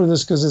paying up for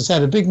this because it's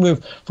had a big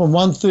move from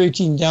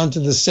 113 down to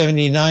the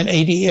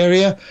 79.80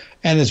 area,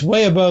 and it's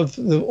way above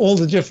all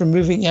the different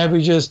moving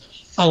averages.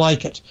 I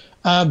like it.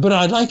 But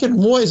I like it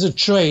more as a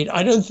trade.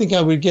 I don't think I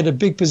would get a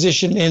big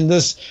position in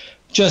this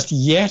just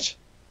yet.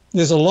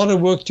 There's a lot of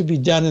work to be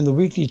done in the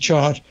weekly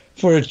chart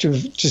for it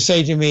to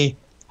say to me,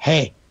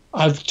 hey,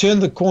 I've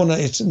turned the corner.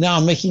 It's now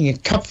making a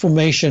cup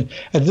formation.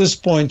 At this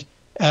point,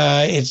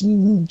 it's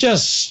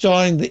just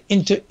starting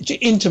to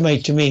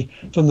intimate to me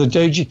from the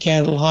doji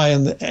candle high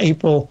on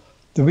the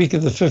week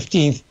of the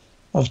 15th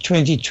of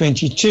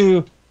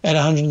 2022 at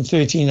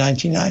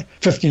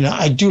 113.59.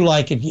 I do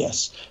like it,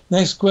 yes.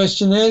 Next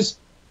question is,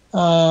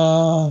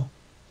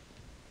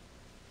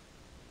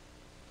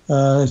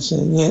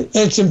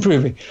 it's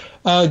improving.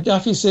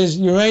 Duffy says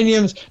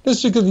uraniums.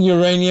 Let's look at the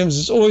uraniums.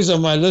 It's always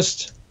on my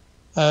list.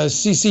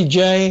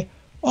 CCJ.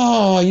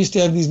 Oh, I used to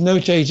have these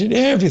notated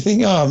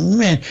everything. Oh,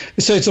 man.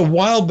 So it's a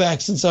while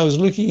back since I was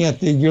looking at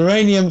the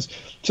uraniums.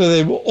 So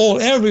they were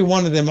every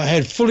one of them I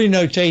had fully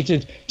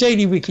notated,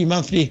 daily, weekly,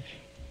 monthly,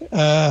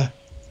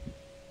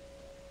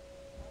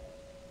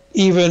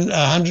 even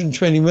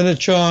 120-minute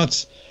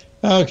charts.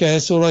 Okay,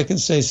 that's all I can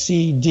say.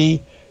 C,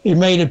 D. It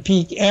made a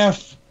peak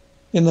F.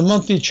 In the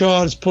monthly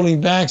chart, it's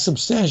pulling back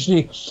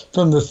substantially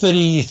from the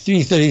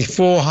 33,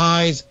 34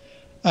 highs.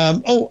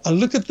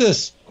 Look at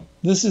this.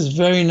 This is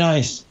very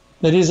nice.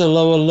 That is a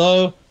lower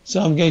low,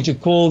 so I'm going to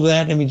call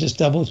that. Let me just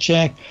double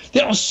check.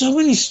 There are so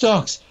many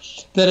stocks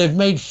that have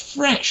made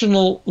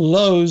fractional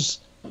lows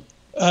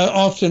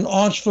after an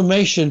arch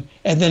formation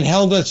and then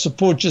held that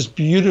support just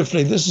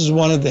beautifully. This is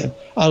one of them.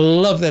 I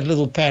love that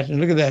little pattern.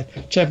 Look at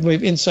that. Chapman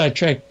Wave Inside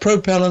Track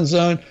Propellant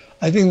Zone.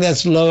 I think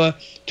that's lower.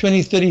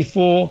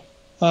 2034,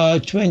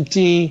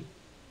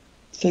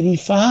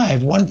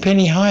 2035, 1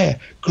 penny higher.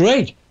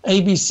 Great.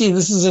 ABC,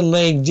 this is in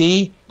leg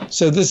D.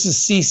 So this is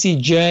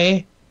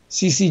CCJ.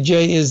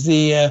 CCJ is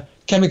the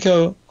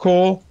chemical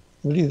core.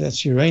 I believe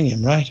that's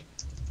uranium, right?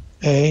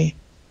 A,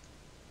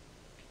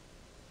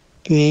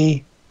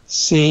 B,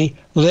 C.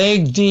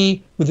 Leg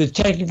D with the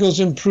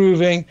technicals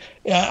improving.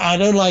 I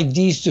don't like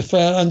D's to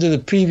fail under the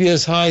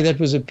previous high. That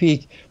was a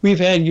peak. We've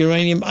had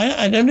uranium.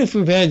 I don't know if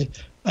we've had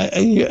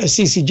a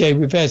CCJ.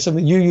 We've had some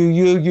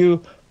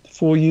UUUU,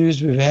 4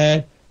 U's we've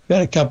had. We've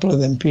had a couple of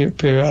them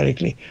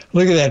periodically.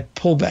 Look at that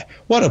pullback.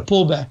 What a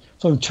pullback.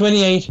 From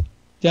 28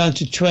 down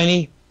to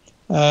 20.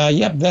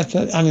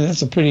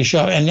 That's a pretty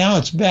sharp. And now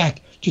it's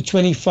back to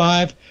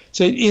 25.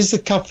 So it is the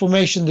cup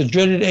formation. The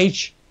dreaded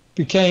H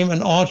became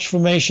an arch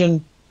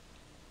formation.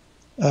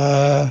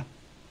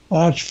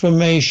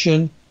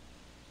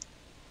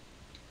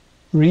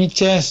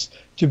 Retest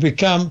to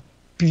become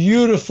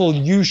beautiful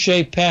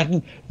U-shaped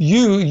pattern.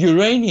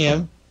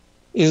 Uranium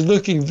is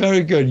looking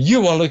very good.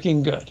 You are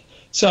looking good.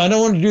 So I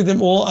don't want to do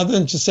them all other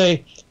than to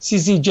say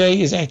CCJ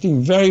is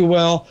acting very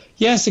well.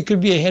 Yes, it could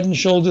be a head and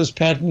shoulders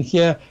pattern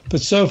here, but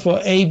so far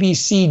A, B,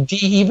 C, D,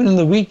 even in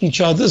the weekly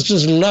chart, this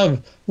just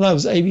loves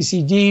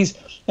ABCDs,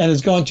 and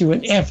it's gone to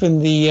an F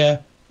in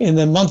the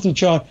monthly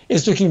chart.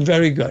 It's looking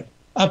very good.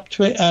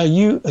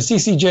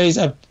 CCJ is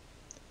up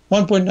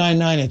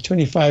 1.99 at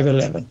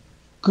 25.11.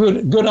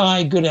 Good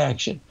eye, good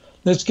action.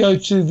 Let's go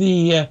to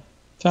the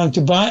time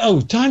to buy.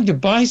 Oh, time to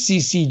buy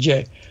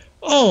CCJ.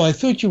 Oh, I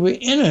thought you were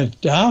in it,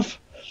 Duff.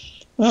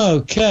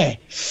 Okay.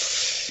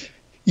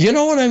 You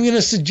know what I'm going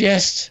to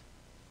suggest?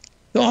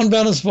 The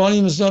on-balance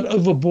volume is not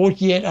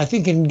overbought yet. I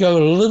think it can go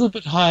a little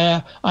bit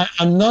higher.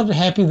 I'm not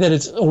happy that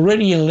it's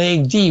already in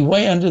leg D,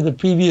 way under the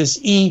previous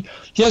E.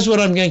 Here's what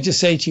I'm going to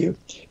say to you.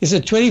 It's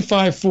at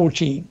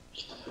 25.14.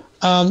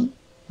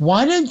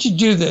 Why don't you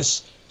do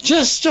this?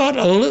 Just start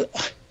a little.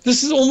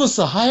 This is almost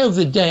the high of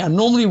the day. I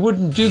normally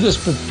wouldn't do this,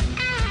 but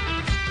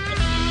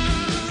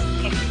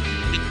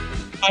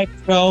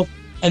 5.12,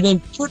 and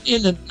then put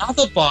in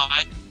another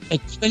buy at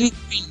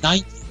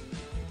 23.90.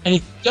 And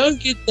if you don't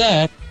get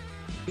that,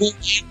 what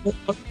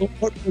we'll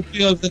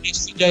do over the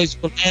next few days,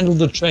 we'll handle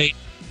the trade.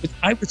 But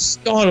I would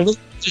start a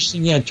little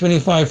position here at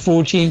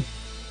 25.14.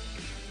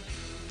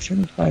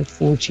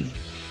 25.14.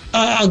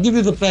 I'll give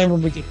you the plan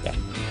when we get back.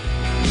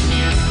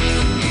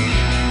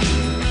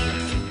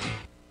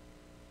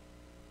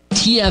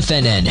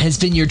 TFNN has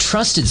been your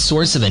trusted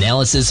source of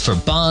analysis for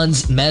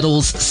bonds,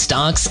 metals,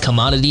 stocks,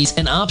 commodities,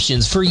 and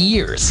options for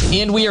years.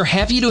 And we are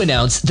happy to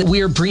announce that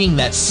we are bringing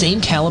that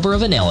same caliber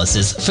of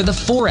analysis for the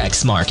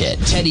Forex market.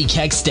 Teddy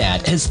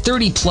Keckstad has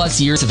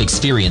 30-plus years of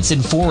experience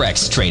in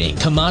Forex trading,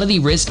 commodity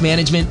risk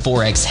management,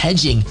 Forex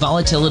hedging,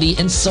 volatility,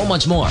 and so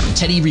much more.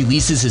 Teddy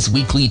releases his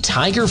weekly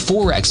Tiger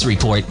Forex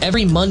report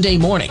every Monday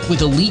morning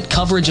with elite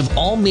coverage of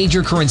all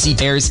major currency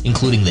pairs,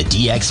 including the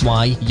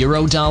DXY,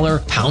 Euro dollar,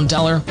 Pound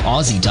dollar,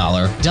 Aussie dollar,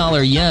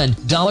 dollar yen,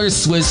 dollar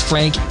Swiss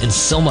franc, and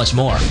so much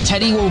more.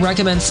 Teddy will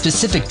recommend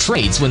specific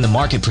trades when the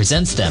market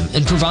presents them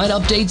and provide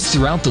updates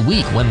throughout the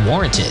week when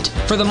warranted.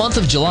 For the month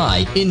of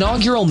July,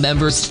 inaugural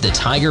members to the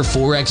Tiger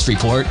Forex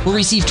Report will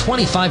receive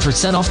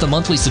 25% off the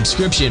monthly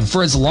subscription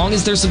for as long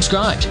as they're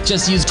subscribed.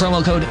 Just use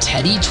promo code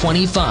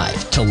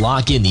TEDDY25 to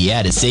lock in the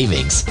added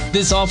savings.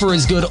 This offer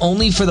is good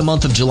only for the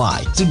month of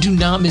July, so do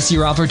not miss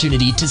your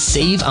opportunity to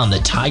save on the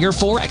Tiger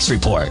Forex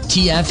Report.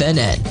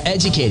 TFNN,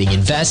 educating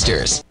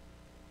investors.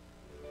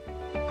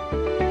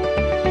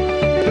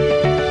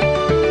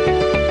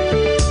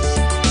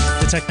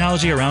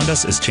 Technology around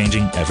us is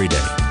changing every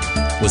day.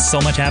 With so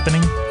much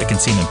happening, it can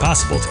seem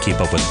impossible to keep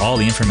up with all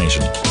the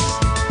information.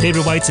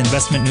 David White's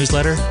investment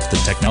newsletter,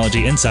 The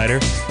Technology Insider,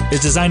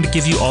 is designed to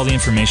give you all the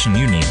information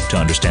you need to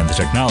understand the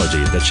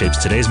technology that shapes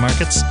today's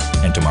markets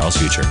and tomorrow's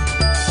future.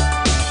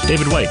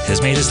 David White has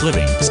made his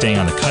living staying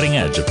on the cutting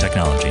edge of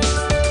technology.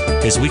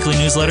 His weekly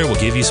newsletter will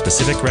give you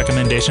specific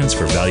recommendations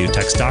for value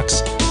tech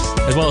stocks,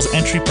 as well as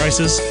entry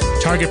prices,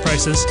 target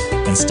prices,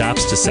 and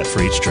stops to set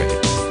for each trade.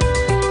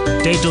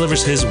 Dave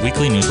delivers his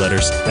weekly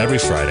newsletters every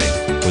Friday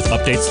with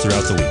updates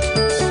throughout the week.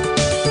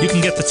 You can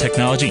get the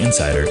Technology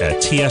Insider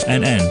at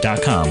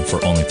TFNN.com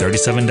for only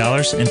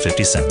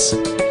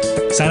 $37.50.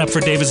 Sign up for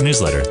David's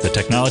newsletter, The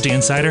Technology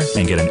Insider,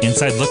 and get an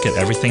inside look at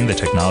everything the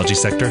technology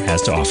sector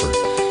has to offer.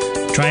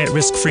 Try it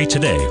risk-free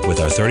today with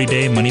our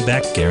 30-day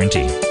money-back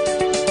guarantee.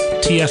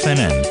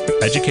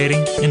 TFNN,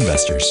 educating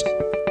investors.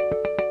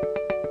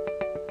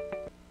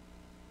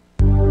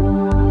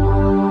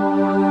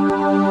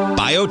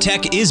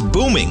 Biotech is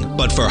booming,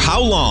 but for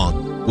how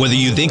long? Whether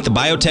you think the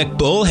biotech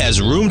bull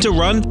has room to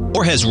run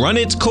or has run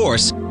its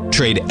course,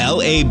 trade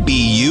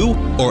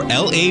LABU or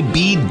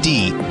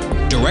LABD.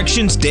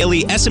 Direction's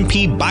daily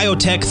S&P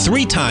Biotech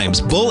 3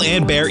 times bull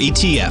and bear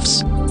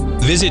ETFs.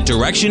 Visit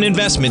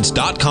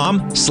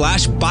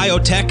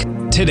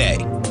directioninvestments.com/biotech today.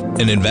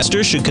 An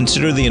investor should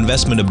consider the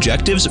investment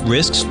objectives,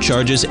 risks,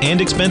 charges,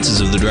 and expenses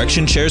of the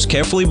Direction shares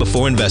carefully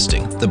before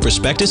investing. The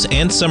prospectus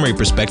and summary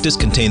prospectus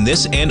contain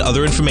this and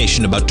other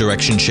information about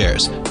Direction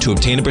shares. To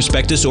obtain a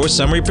prospectus or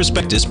summary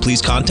prospectus,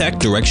 please contact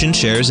Direction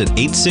shares at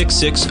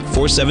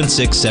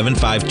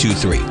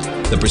 866-476-7523.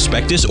 The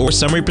prospectus or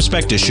summary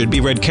prospectus should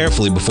be read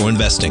carefully before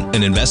investing.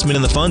 An investment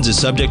in the funds is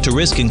subject to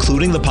risk,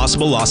 including the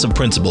possible loss of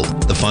principal.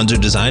 The funds are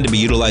designed to be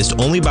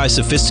utilized only by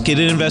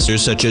sophisticated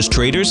investors such as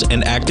traders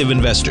and active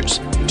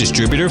investors.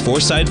 Distributor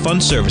Foreside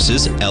Fund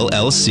Services,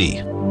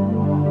 LLC.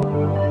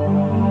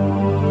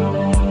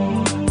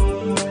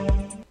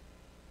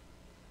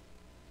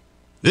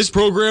 This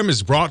program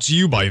is brought to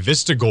you by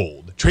Vista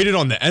Gold, traded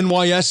on the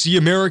NYSE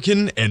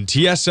American and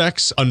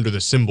TSX under the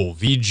symbol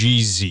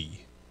VGZ.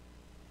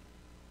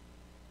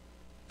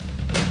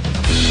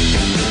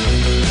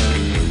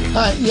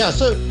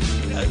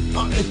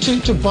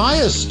 To buy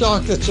a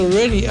stock that's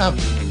already up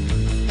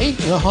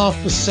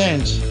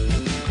 8.5%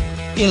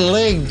 in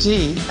leg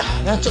D,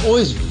 that's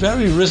always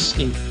very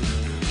risky.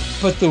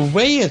 But the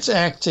way it's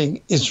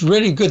acting is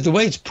really good. The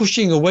way it's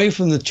pushing away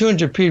from the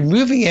 200-period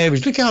moving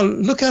average. Look how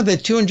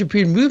that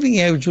 200-period moving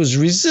average was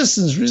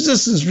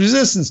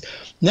resistance.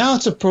 Now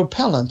it's a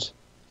propellant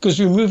because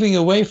we're moving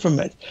away from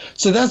it.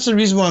 So that's the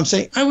reason why I'm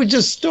saying I would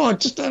just start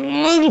just a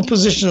little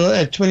position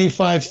at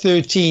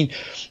 25.13.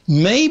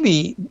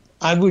 Maybe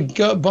I would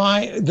go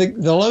buy the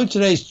low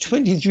today is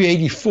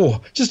 23.84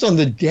 just on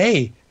the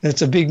day.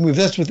 That's a big move.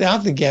 That's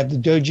without the gap, the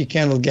doji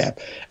candle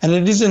gap. And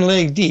it is in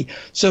leg D.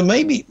 So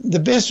maybe the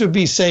best would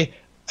be, say,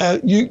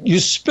 you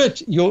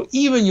split your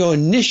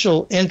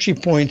initial entry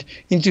point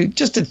into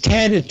just a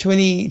tad at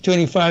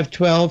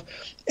 25.12.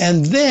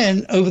 And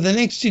then over the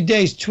next 2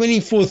 days,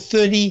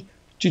 24.30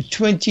 to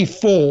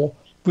 24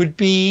 would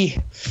be,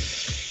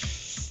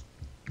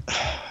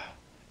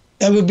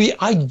 that would be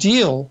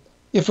ideal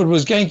if it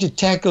was going to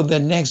tackle the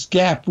next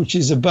gap, which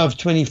is above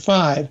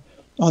 25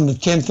 on the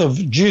 10th of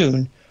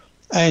June.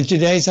 And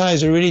today's high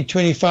is already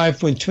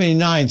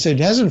 25.29. So it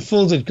hasn't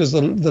fooled it because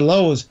the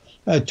low was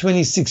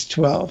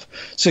 26.12.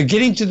 So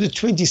getting to the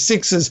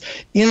 26s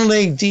in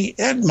leg D,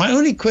 my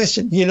only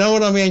question, you know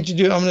what I'm going to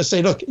do? I'm going to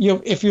say, look,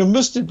 if you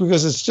missed it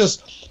because it's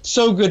just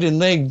so good in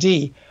leg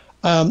D,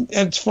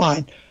 it's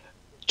fine.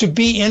 To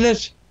be in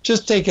it,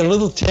 just take a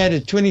little tad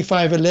at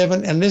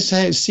 25.11, and let's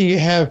see you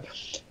have,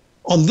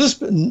 on this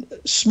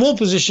small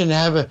position,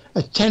 have a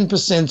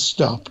 10%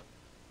 stop.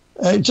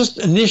 Just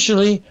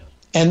initially,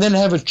 and then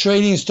have a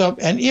trading stop.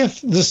 And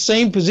if the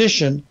same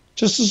position,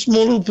 just a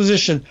small little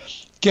position,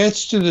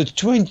 gets to the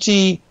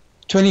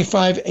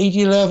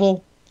 25.80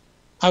 level,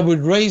 I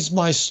would raise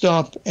my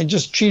stop and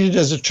just treat it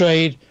as a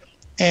trade.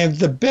 And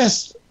the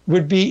best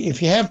would be,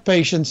 if you have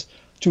patience,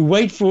 to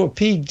wait for a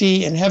peak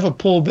D and have a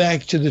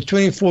pullback to the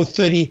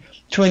 24.30,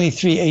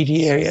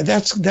 23.80 area.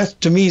 That's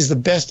to me is the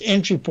best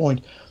entry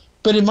point.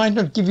 But it might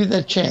not give you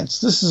that chance.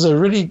 There's a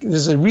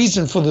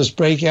reason for this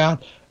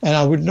breakout. And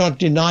I would not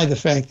deny the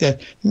fact that,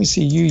 let me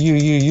see,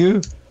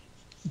 doing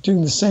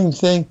the same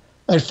thing.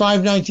 At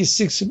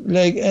 596,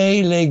 leg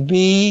A, leg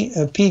B,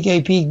 peak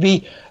A, peak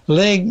B,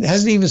 leg,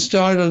 hasn't even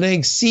started a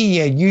leg C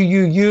yet,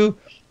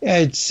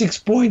 at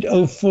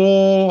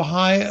 6.04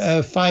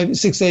 high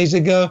 6 days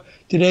ago.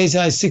 Today's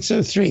high is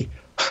 6.03.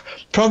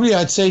 Probably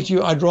I'd say to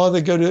you, I'd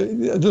rather go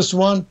to this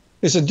one.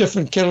 It's a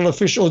different kettle of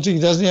fish. Also, it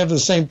doesn't have the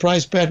same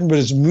price pattern, but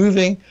it's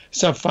moving.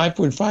 It's up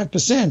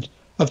 5.5%,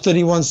 up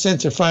 31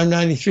 cents at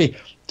 5.93.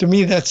 To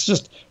me, that's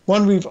just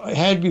one we've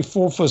had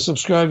before for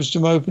subscribers to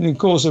my opening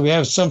call, so we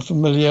have some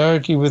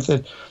familiarity with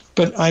it.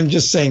 But I'm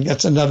just saying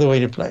that's another way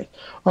to play.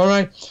 All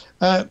right,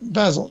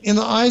 Basil, in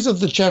the eyes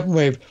of the Chapman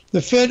wave,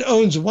 the Fed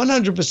owns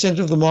 100%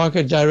 of the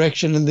market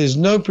direction, and there's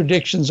no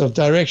predictions of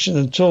direction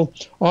until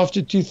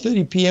after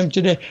 2:30 p.m.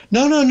 today.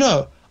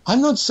 No.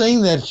 I'm not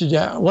saying that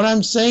today. What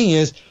I'm saying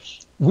is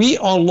we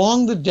are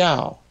long the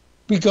Dow.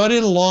 We got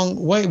in a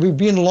long way. We've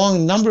been long a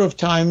number of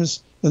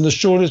times in the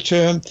shorter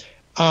term,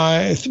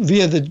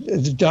 via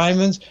the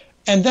diamonds,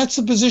 and that's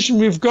the position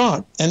we've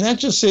got. And that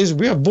just says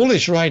we are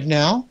bullish right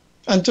now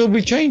until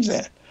we change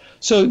that.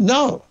 So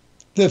no,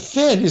 the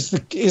Fed is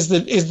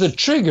the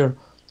trigger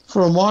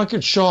for a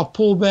market sharp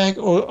pullback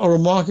or a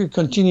market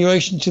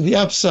continuation to the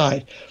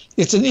upside.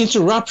 It's an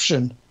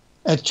interruption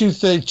at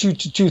 2:32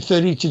 to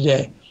 2:30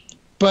 today.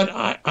 But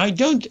I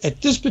don't,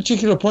 at this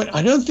particular point,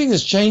 I don't think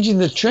it's changing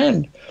the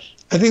trend.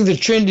 I think the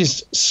trend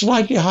is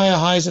slightly higher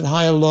highs and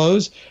higher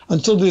lows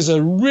until there's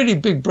a really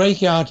big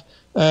breakout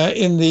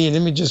in the,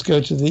 let me just go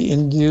to the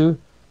Indu,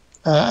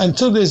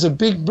 until there's a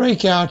big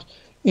breakout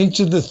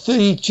into the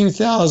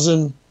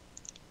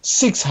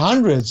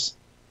 32,600s.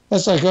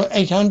 That's like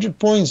 800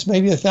 points,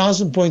 maybe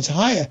 1,000 points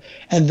higher.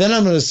 And then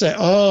I'm going to say,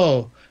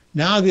 oh,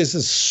 now there's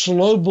a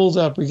slow build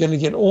up. We're going to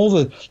get all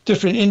the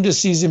different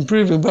indices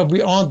improving, but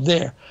we aren't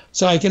there.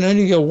 So I can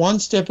only go one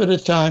step at a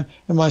time.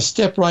 And my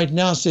step right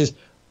now says,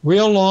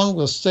 we're long,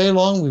 we'll stay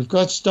long. We've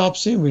got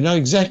stops in. We know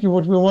exactly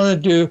what we want to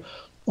do.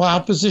 Well,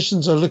 our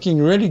positions are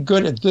looking really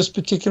good at this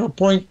particular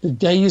point. The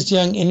day is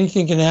young.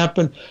 Anything can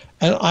happen.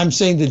 And I'm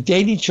saying the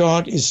daily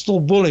chart is still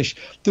bullish.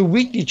 The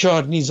weekly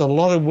chart needs a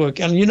lot of work.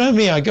 And you know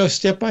me, I go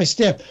step by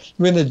step.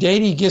 When the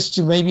daily gets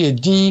to maybe a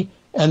D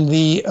and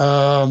the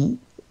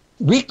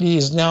weekly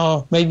is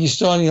now maybe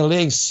starting a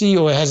leg C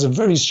or has a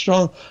very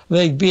strong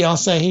leg B, I'll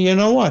say, hey, you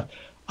know what?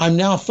 I'm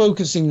now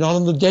focusing not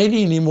on the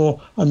daily anymore.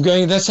 I'm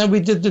going, that's how we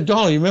did the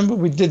dollar. You remember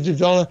we did the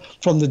dollar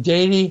from the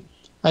daily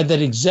at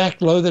that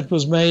exact low that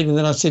was made. And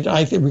then I said,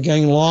 I think we're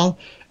going long.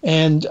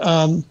 And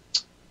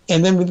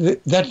then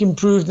that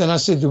improved. Then I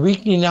said the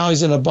weekly now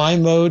is in a buy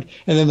mode.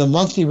 And then the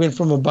monthly went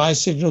from a buy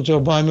signal to a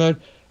buy mode.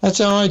 That's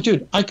how I do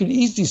it. I could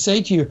easily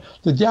say to you,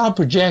 the Dow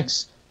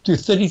projects to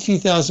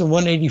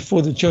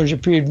 33,184, the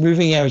 200-period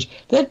moving average.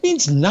 That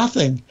means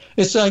nothing.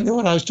 It's like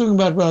what I was talking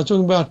about when I was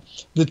talking about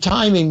the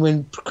timing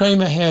when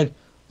Cramer had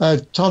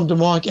Tom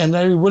DeMark and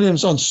Larry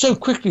Williams on so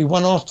quickly,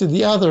 one after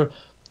the other,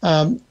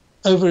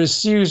 over a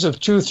series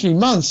of 2 or 3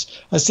 months.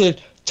 I said,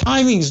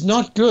 timing is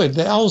not good.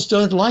 The owls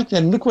don't like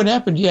that. And look what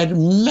happened. You had a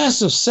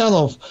massive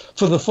sell-off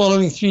for the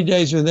following 3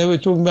 days when they were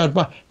talking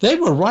about, they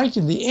were right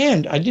in the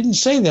end. I didn't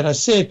say that. I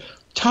said,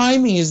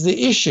 timing is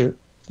the issue.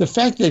 The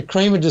fact that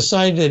Cramer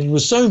decided that it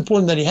was so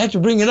important that he had to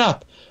bring it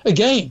up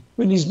again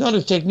when he's not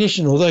a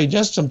technician, although he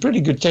does some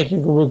pretty good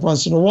technical work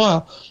once in a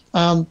while.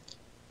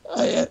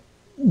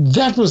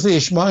 That was the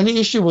issue. My only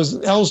issue was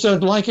owls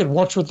don't like it.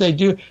 Watch what they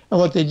do. And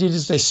what they did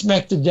is they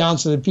smacked it down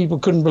so that people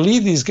couldn't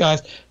believe these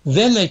guys.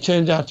 Then they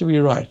turned out to be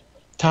right.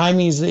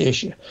 Timing is the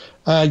issue.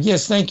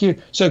 Yes, thank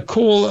you. So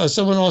call,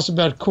 someone asked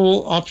about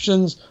call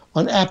options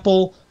on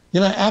Apple. You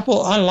know,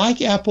 Apple, I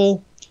like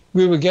Apple.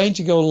 We were going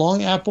to go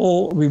long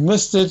Apple. We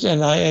missed it.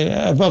 And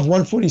above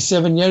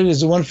 147, yeah, it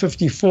is a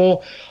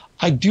 154.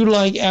 I do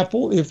like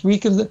Apple. If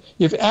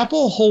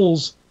Apple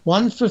holds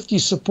 150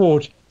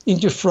 support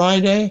into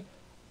Friday,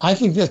 I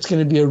think that's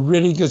going to be a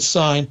really good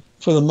sign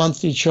for the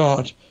monthly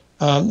chart,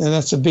 and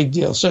that's a big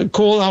deal. So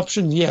call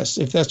option, yes,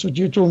 if that's what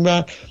you're talking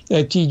about,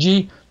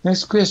 TG.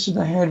 Next question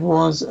I had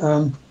was,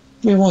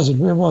 where was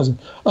it?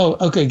 Oh,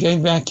 okay,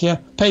 going back here.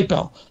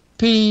 PayPal,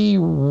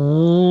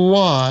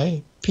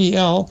 PYPL,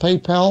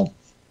 PayPal,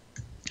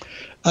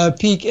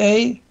 peak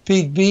A,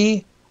 peak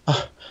B.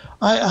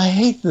 I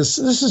hate this.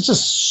 This is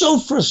just so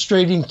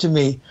frustrating to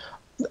me.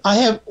 I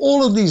have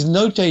all of these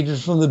notated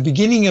from the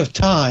beginning of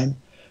time.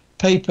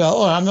 PayPal.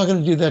 Oh, I'm not going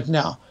to do that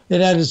now.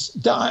 It had,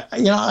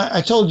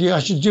 I told you I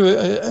should do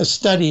a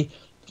study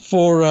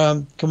for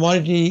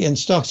Commodity and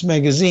Stocks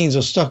magazines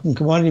or Stock and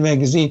Commodity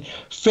magazine.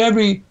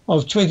 February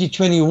of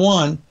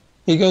 2021,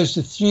 it goes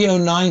to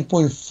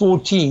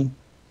 309.14.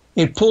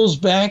 It pulls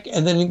back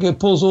and then it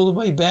pulls all the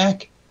way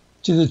back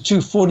to the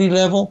 240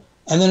 level.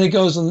 And then it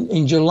goes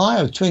in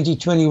July of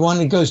 2021,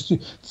 it goes to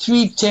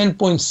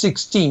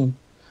 310.16.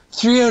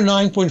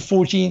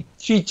 309.14,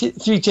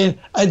 310,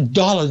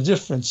 $1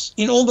 difference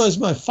in all those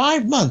months,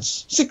 5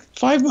 months,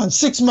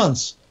 6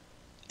 months.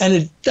 And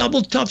it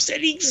double tops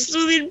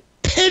in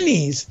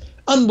pennies.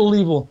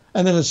 Unbelievable.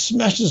 And then it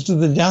smashes to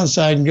the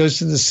downside and goes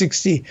to the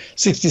 60,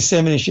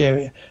 67-ish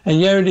area. And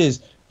here it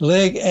is.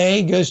 Leg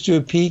A goes to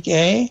a peak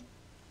A.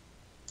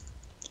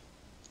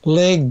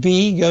 Leg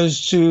B goes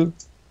to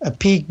a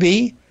peak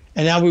B.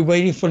 And now we're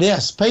waiting for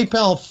this.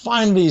 PayPal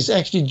finally is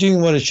actually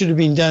doing what it should have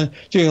been done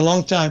during a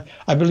long time.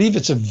 I believe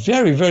it's a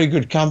very, very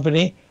good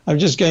company. I'm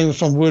just going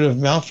from word of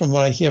mouth from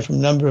what I hear from a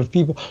number of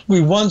people. We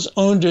once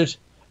owned it.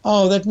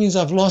 Oh, that means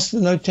I've lost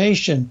the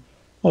notation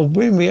of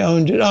when we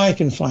owned it. Oh, I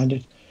can find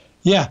it.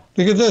 Yeah,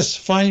 look at this.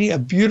 Finally, a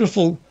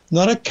beautiful,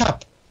 not a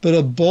cup, but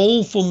a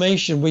bowl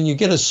formation. When you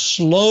get a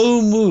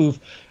slow move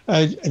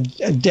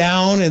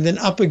down and then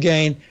up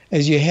again,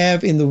 as you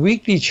have in the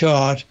weekly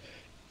chart,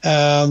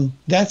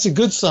 that's a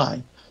good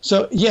sign.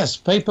 So yes,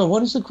 PayPal,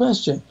 what is the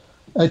question?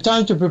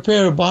 Time to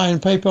prepare a buy in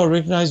PayPal,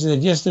 recognizing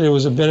that yesterday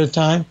was a better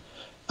time.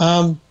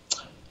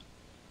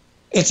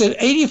 It's at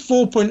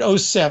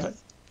 84.07.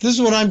 This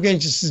is what I'm going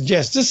to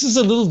suggest. This is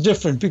a little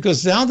different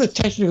because now the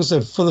technicals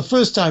have, for the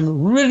first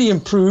time, really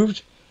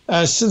improved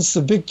since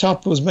the big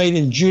top was made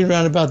in June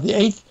around about the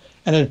 8th,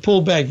 and it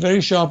pulled back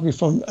very sharply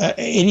from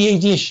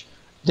 88-ish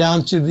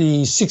down to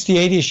the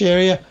 68-ish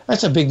area.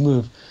 That's a big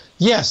move.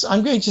 Yes,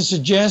 I'm going to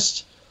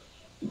suggest,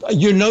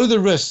 you know the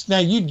risks. Now,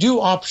 you do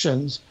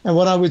options, and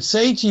what I would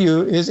say to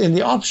you is in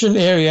the option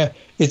area,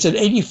 it's at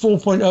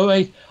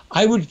 84.08.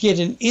 I would get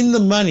an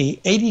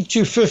in-the-money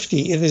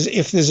 82.50.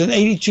 If there's an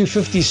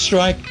 82.50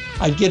 strike,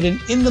 I'd get an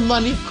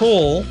in-the-money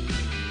call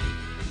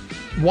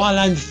while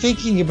I'm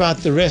thinking about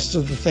the rest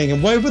of the thing.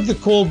 And where would the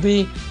call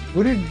be?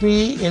 Would it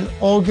be in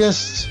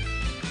August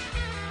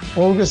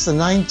the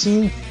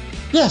 19th?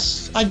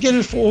 Yes, I'd get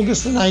it for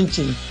August the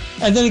 19th.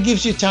 And then it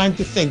gives you time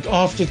to think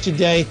after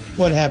today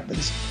what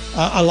happens.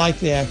 I like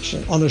the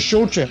action on a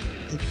short trip.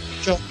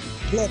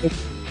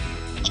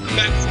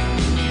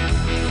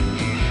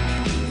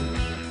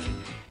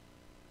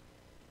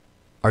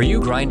 Are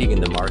you grinding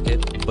in the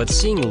market, but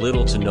seeing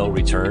little to no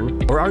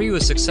return? Or are you a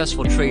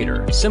successful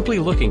trader, simply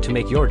looking to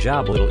make your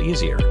job a little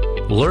easier?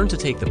 Learn to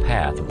take the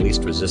path of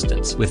least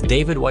resistance with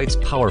David White's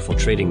powerful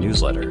trading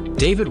newsletter.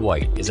 David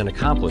White is an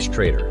accomplished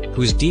trader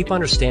whose deep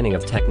understanding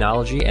of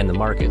technology and the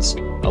markets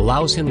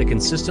allows him to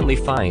consistently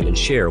find and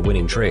share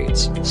winning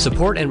trades.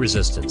 Support and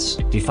resistance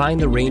define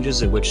the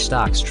ranges in which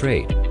stocks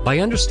trade. By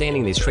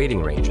understanding these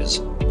trading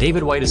ranges,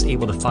 David White is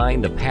able to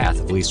find the path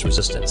of least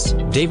resistance.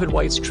 David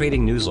White's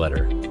trading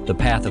newsletter, The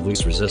Path of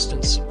Least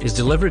Resistance, is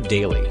delivered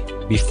daily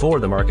before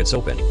the markets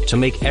open to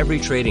make every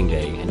trading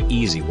day an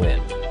easy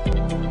win.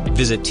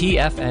 Visit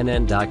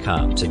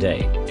TFNN.com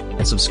today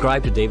and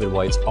subscribe to David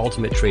White's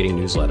Ultimate Trading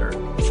Newsletter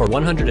for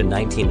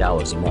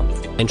 $119 a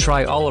month. And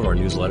try all of our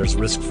newsletters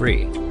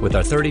risk-free with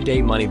our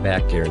 30-day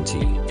money-back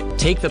guarantee.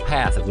 Take the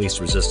path of least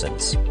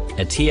resistance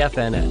at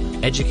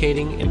TFNN,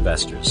 educating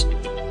investors.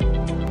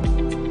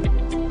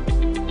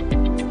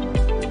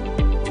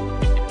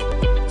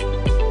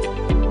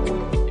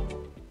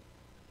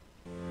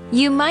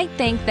 You might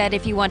think that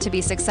if you want to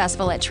be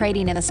successful at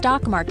trading in the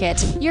stock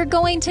market, you're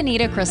going to need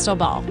a crystal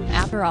ball.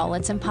 After all,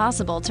 it's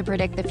impossible to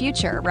predict the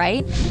future,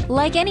 right?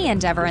 Like any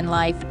endeavor in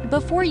life,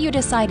 before you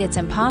decide it's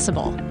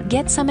impossible,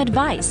 get some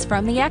advice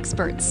from the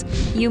experts.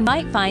 You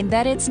might find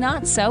that it's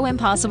not so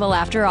impossible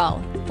after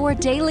all. For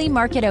daily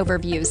market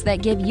overviews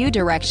that give you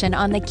direction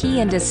on the key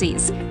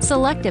indices,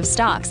 selective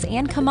stocks,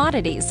 and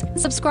commodities,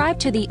 subscribe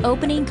to the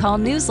Opening Call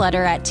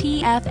newsletter at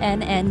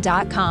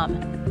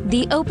TFNN.com.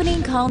 The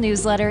Opening Call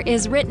newsletter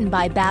is written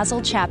by Basil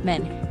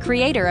Chapman,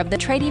 creator of the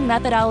trading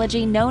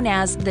methodology known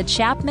as the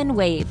Chapman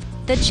Wave.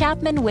 The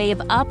Chapman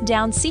Wave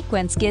up-down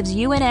sequence gives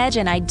you an edge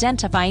in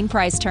identifying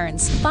price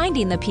turns,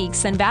 finding the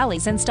peaks and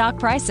valleys in stock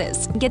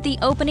prices. Get the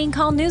Opening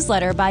Call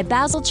newsletter by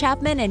Basil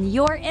Chapman in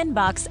your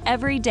inbox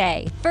every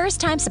day.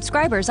 First-time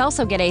subscribers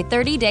also get a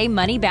 30-day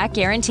money-back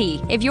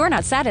guarantee. If you're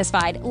not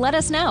satisfied, let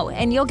us know,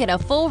 and you'll get a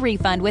full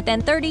refund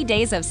within 30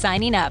 days of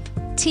signing up.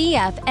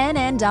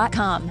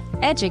 TFNN.com,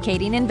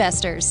 educating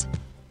investors.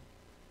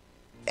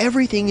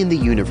 Everything in the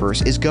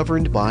universe is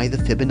governed by the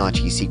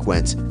Fibonacci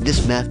sequence.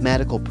 This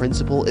mathematical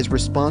principle is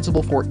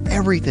responsible for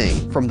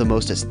everything from the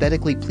most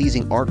aesthetically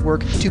pleasing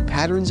artwork to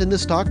patterns in the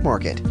stock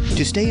market.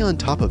 To stay on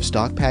top of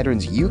stock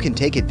patterns you can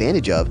take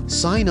advantage of,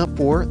 sign up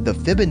for the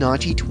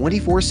Fibonacci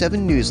 24/7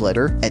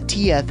 newsletter at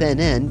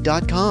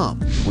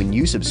TFNN.com. When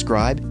you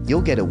subscribe,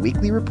 you'll get a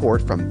weekly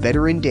report from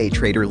veteran day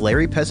trader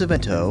Larry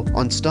Pesavento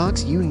on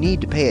stocks you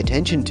need to pay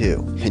attention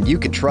to. And you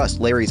can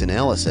trust Larry's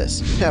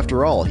analysis.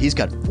 After all, he's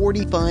got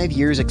 45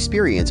 years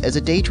experience as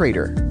a day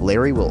trader.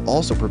 Larry will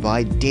also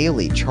provide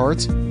daily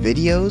charts,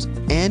 videos,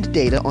 and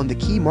data on the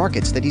key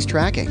markets that he's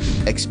tracking.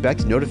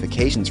 Expect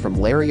notifications from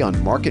Larry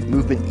on market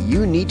movement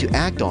you need to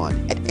act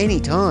on at any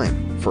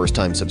time.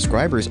 First-time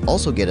subscribers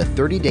also get a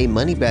 30-day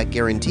money-back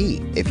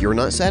guarantee. If you're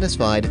not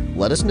satisfied,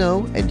 let us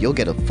know and you'll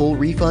get a full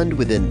refund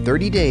within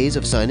 30 days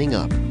of signing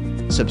up.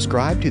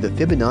 Subscribe to the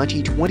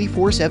Fibonacci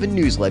 24/7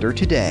 newsletter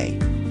today.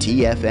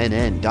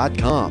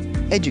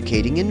 TFNN.com,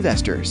 educating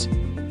investors.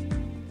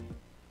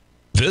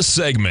 This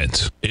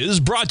segment is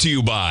brought to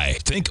you by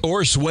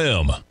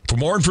Thinkorswim. For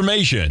more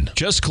information,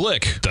 just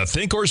click the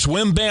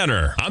Thinkorswim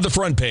banner on the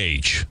front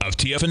page of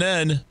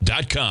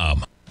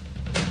TFNN.com.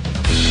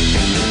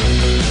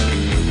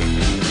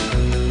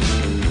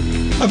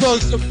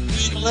 About the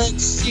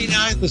let's see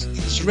now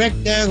the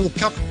wrecked down the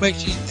couple of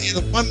weeks.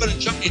 The 1 minute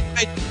jump in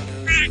made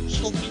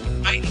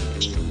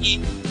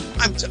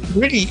I'm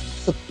really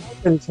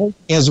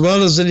as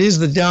well as it is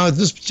the Dow at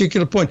this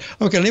particular point.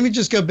 Okay, let me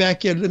just go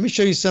back here. Let me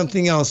show you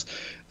something else.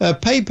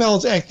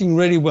 PayPal's acting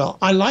really well.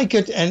 I like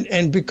it,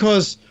 and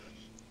because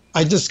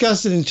I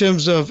discussed it in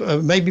terms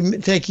of maybe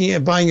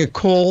buying a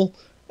call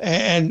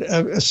and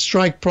a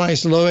strike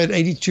price low at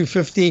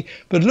 82.50.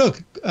 But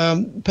look,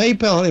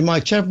 PayPal in my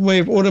Chapman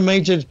Wave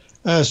automated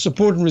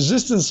support and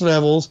resistance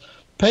levels,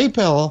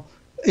 PayPal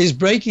is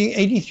breaking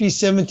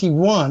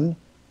 83.71,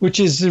 which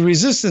is the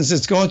resistance.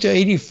 It's gone to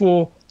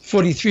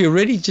 84.43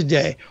 already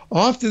today.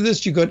 After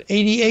this, you got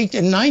 88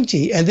 and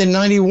 90, and then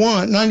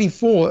 91,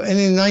 94, and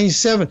then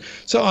 97.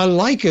 So I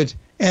like it.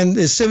 And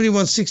the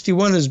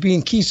 71.61 has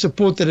been key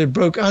support that it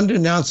broke under.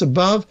 Now it's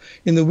above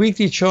in the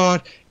weekly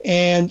chart,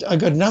 and I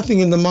got nothing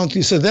in the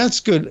monthly. So that's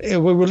good.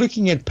 When we're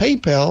looking at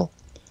PayPal,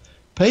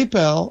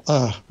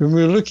 when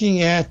we're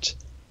looking at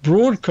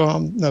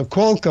Qualcomm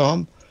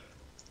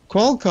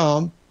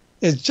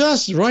is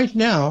just right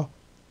now,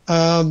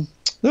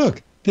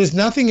 look, there's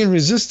nothing in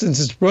resistance.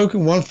 It's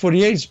broken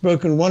 148. It's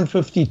broken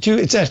 152.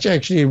 It's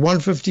actually at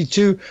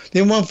 152,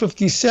 then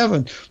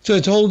 157. So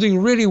it's holding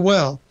really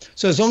well.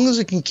 So as long as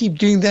it can keep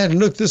doing that, and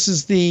look, this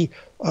is the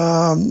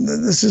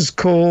This is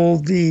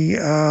called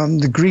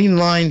the green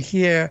line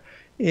here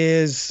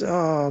is,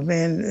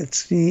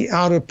 it's the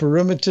outer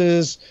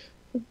perimeters.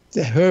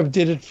 The Herb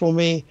did it for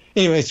me.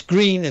 Anyway, it's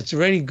green. It's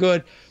really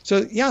good.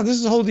 So, yeah, this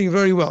is holding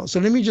very well.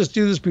 So let me just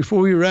do this before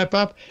we wrap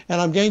up.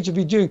 And I am going to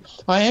be doing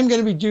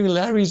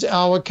Larry's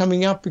Hour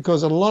coming up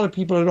because a lot of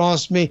people had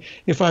asked me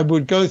if I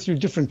would go through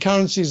different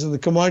currencies and the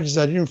commodities.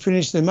 I didn't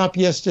finish them up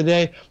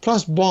yesterday.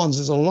 Plus bonds.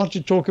 There's a lot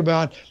to talk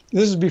about.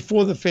 This is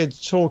before the Fed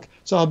talk,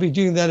 so I'll be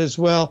doing that as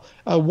well.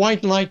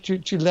 White light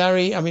to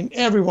Larry. I mean,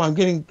 everyone. I'm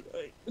getting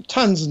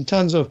tons and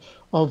tons of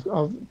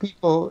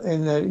people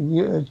in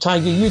the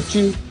Tiger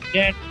YouTube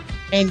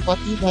and my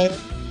email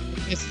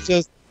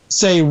messages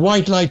say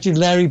white light to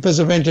Larry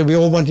Pesavento. We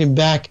all want him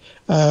back.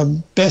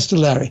 Best to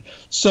Larry.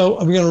 So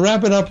I'm going to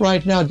wrap it up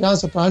right now.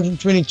 Dow's up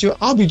 122.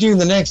 I'll be doing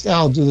the next hour.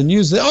 I'll do the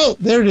news. Oh,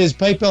 there it is.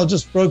 PayPal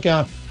just broke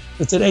out.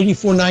 It's at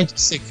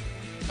 84.96.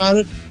 Found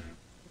it.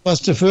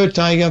 Must defer,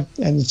 Tiger,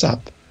 and it's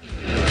up.